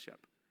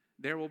discipleship.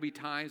 There will be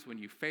times when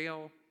you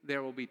fail.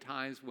 There will be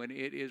times when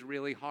it is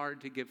really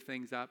hard to give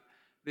things up.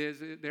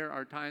 There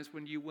are times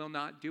when you will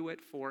not do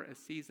it for a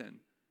season.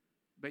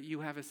 But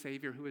you have a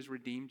Savior who has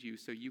redeemed you,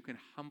 so you can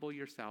humble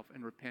yourself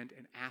and repent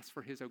and ask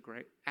for his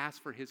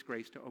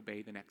grace to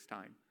obey the next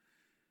time.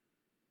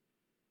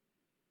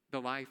 The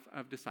life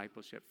of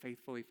discipleship,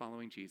 faithfully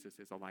following Jesus,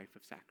 is a life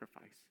of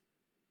sacrifice.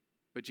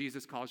 But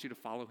Jesus calls you to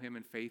follow him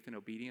in faith and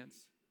obedience,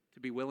 to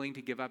be willing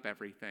to give up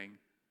everything.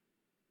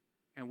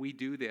 And we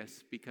do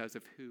this because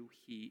of who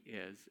he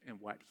is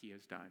and what he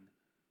has done.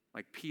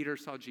 Like Peter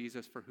saw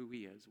Jesus for who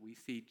he is, we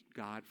see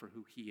God for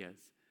who he is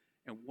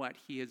and what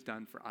he has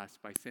done for us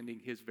by sending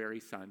his very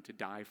Son to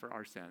die for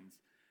our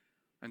sins.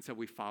 And so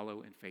we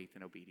follow in faith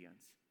and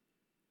obedience.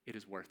 It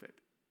is worth it.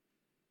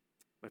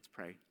 Let's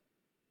pray.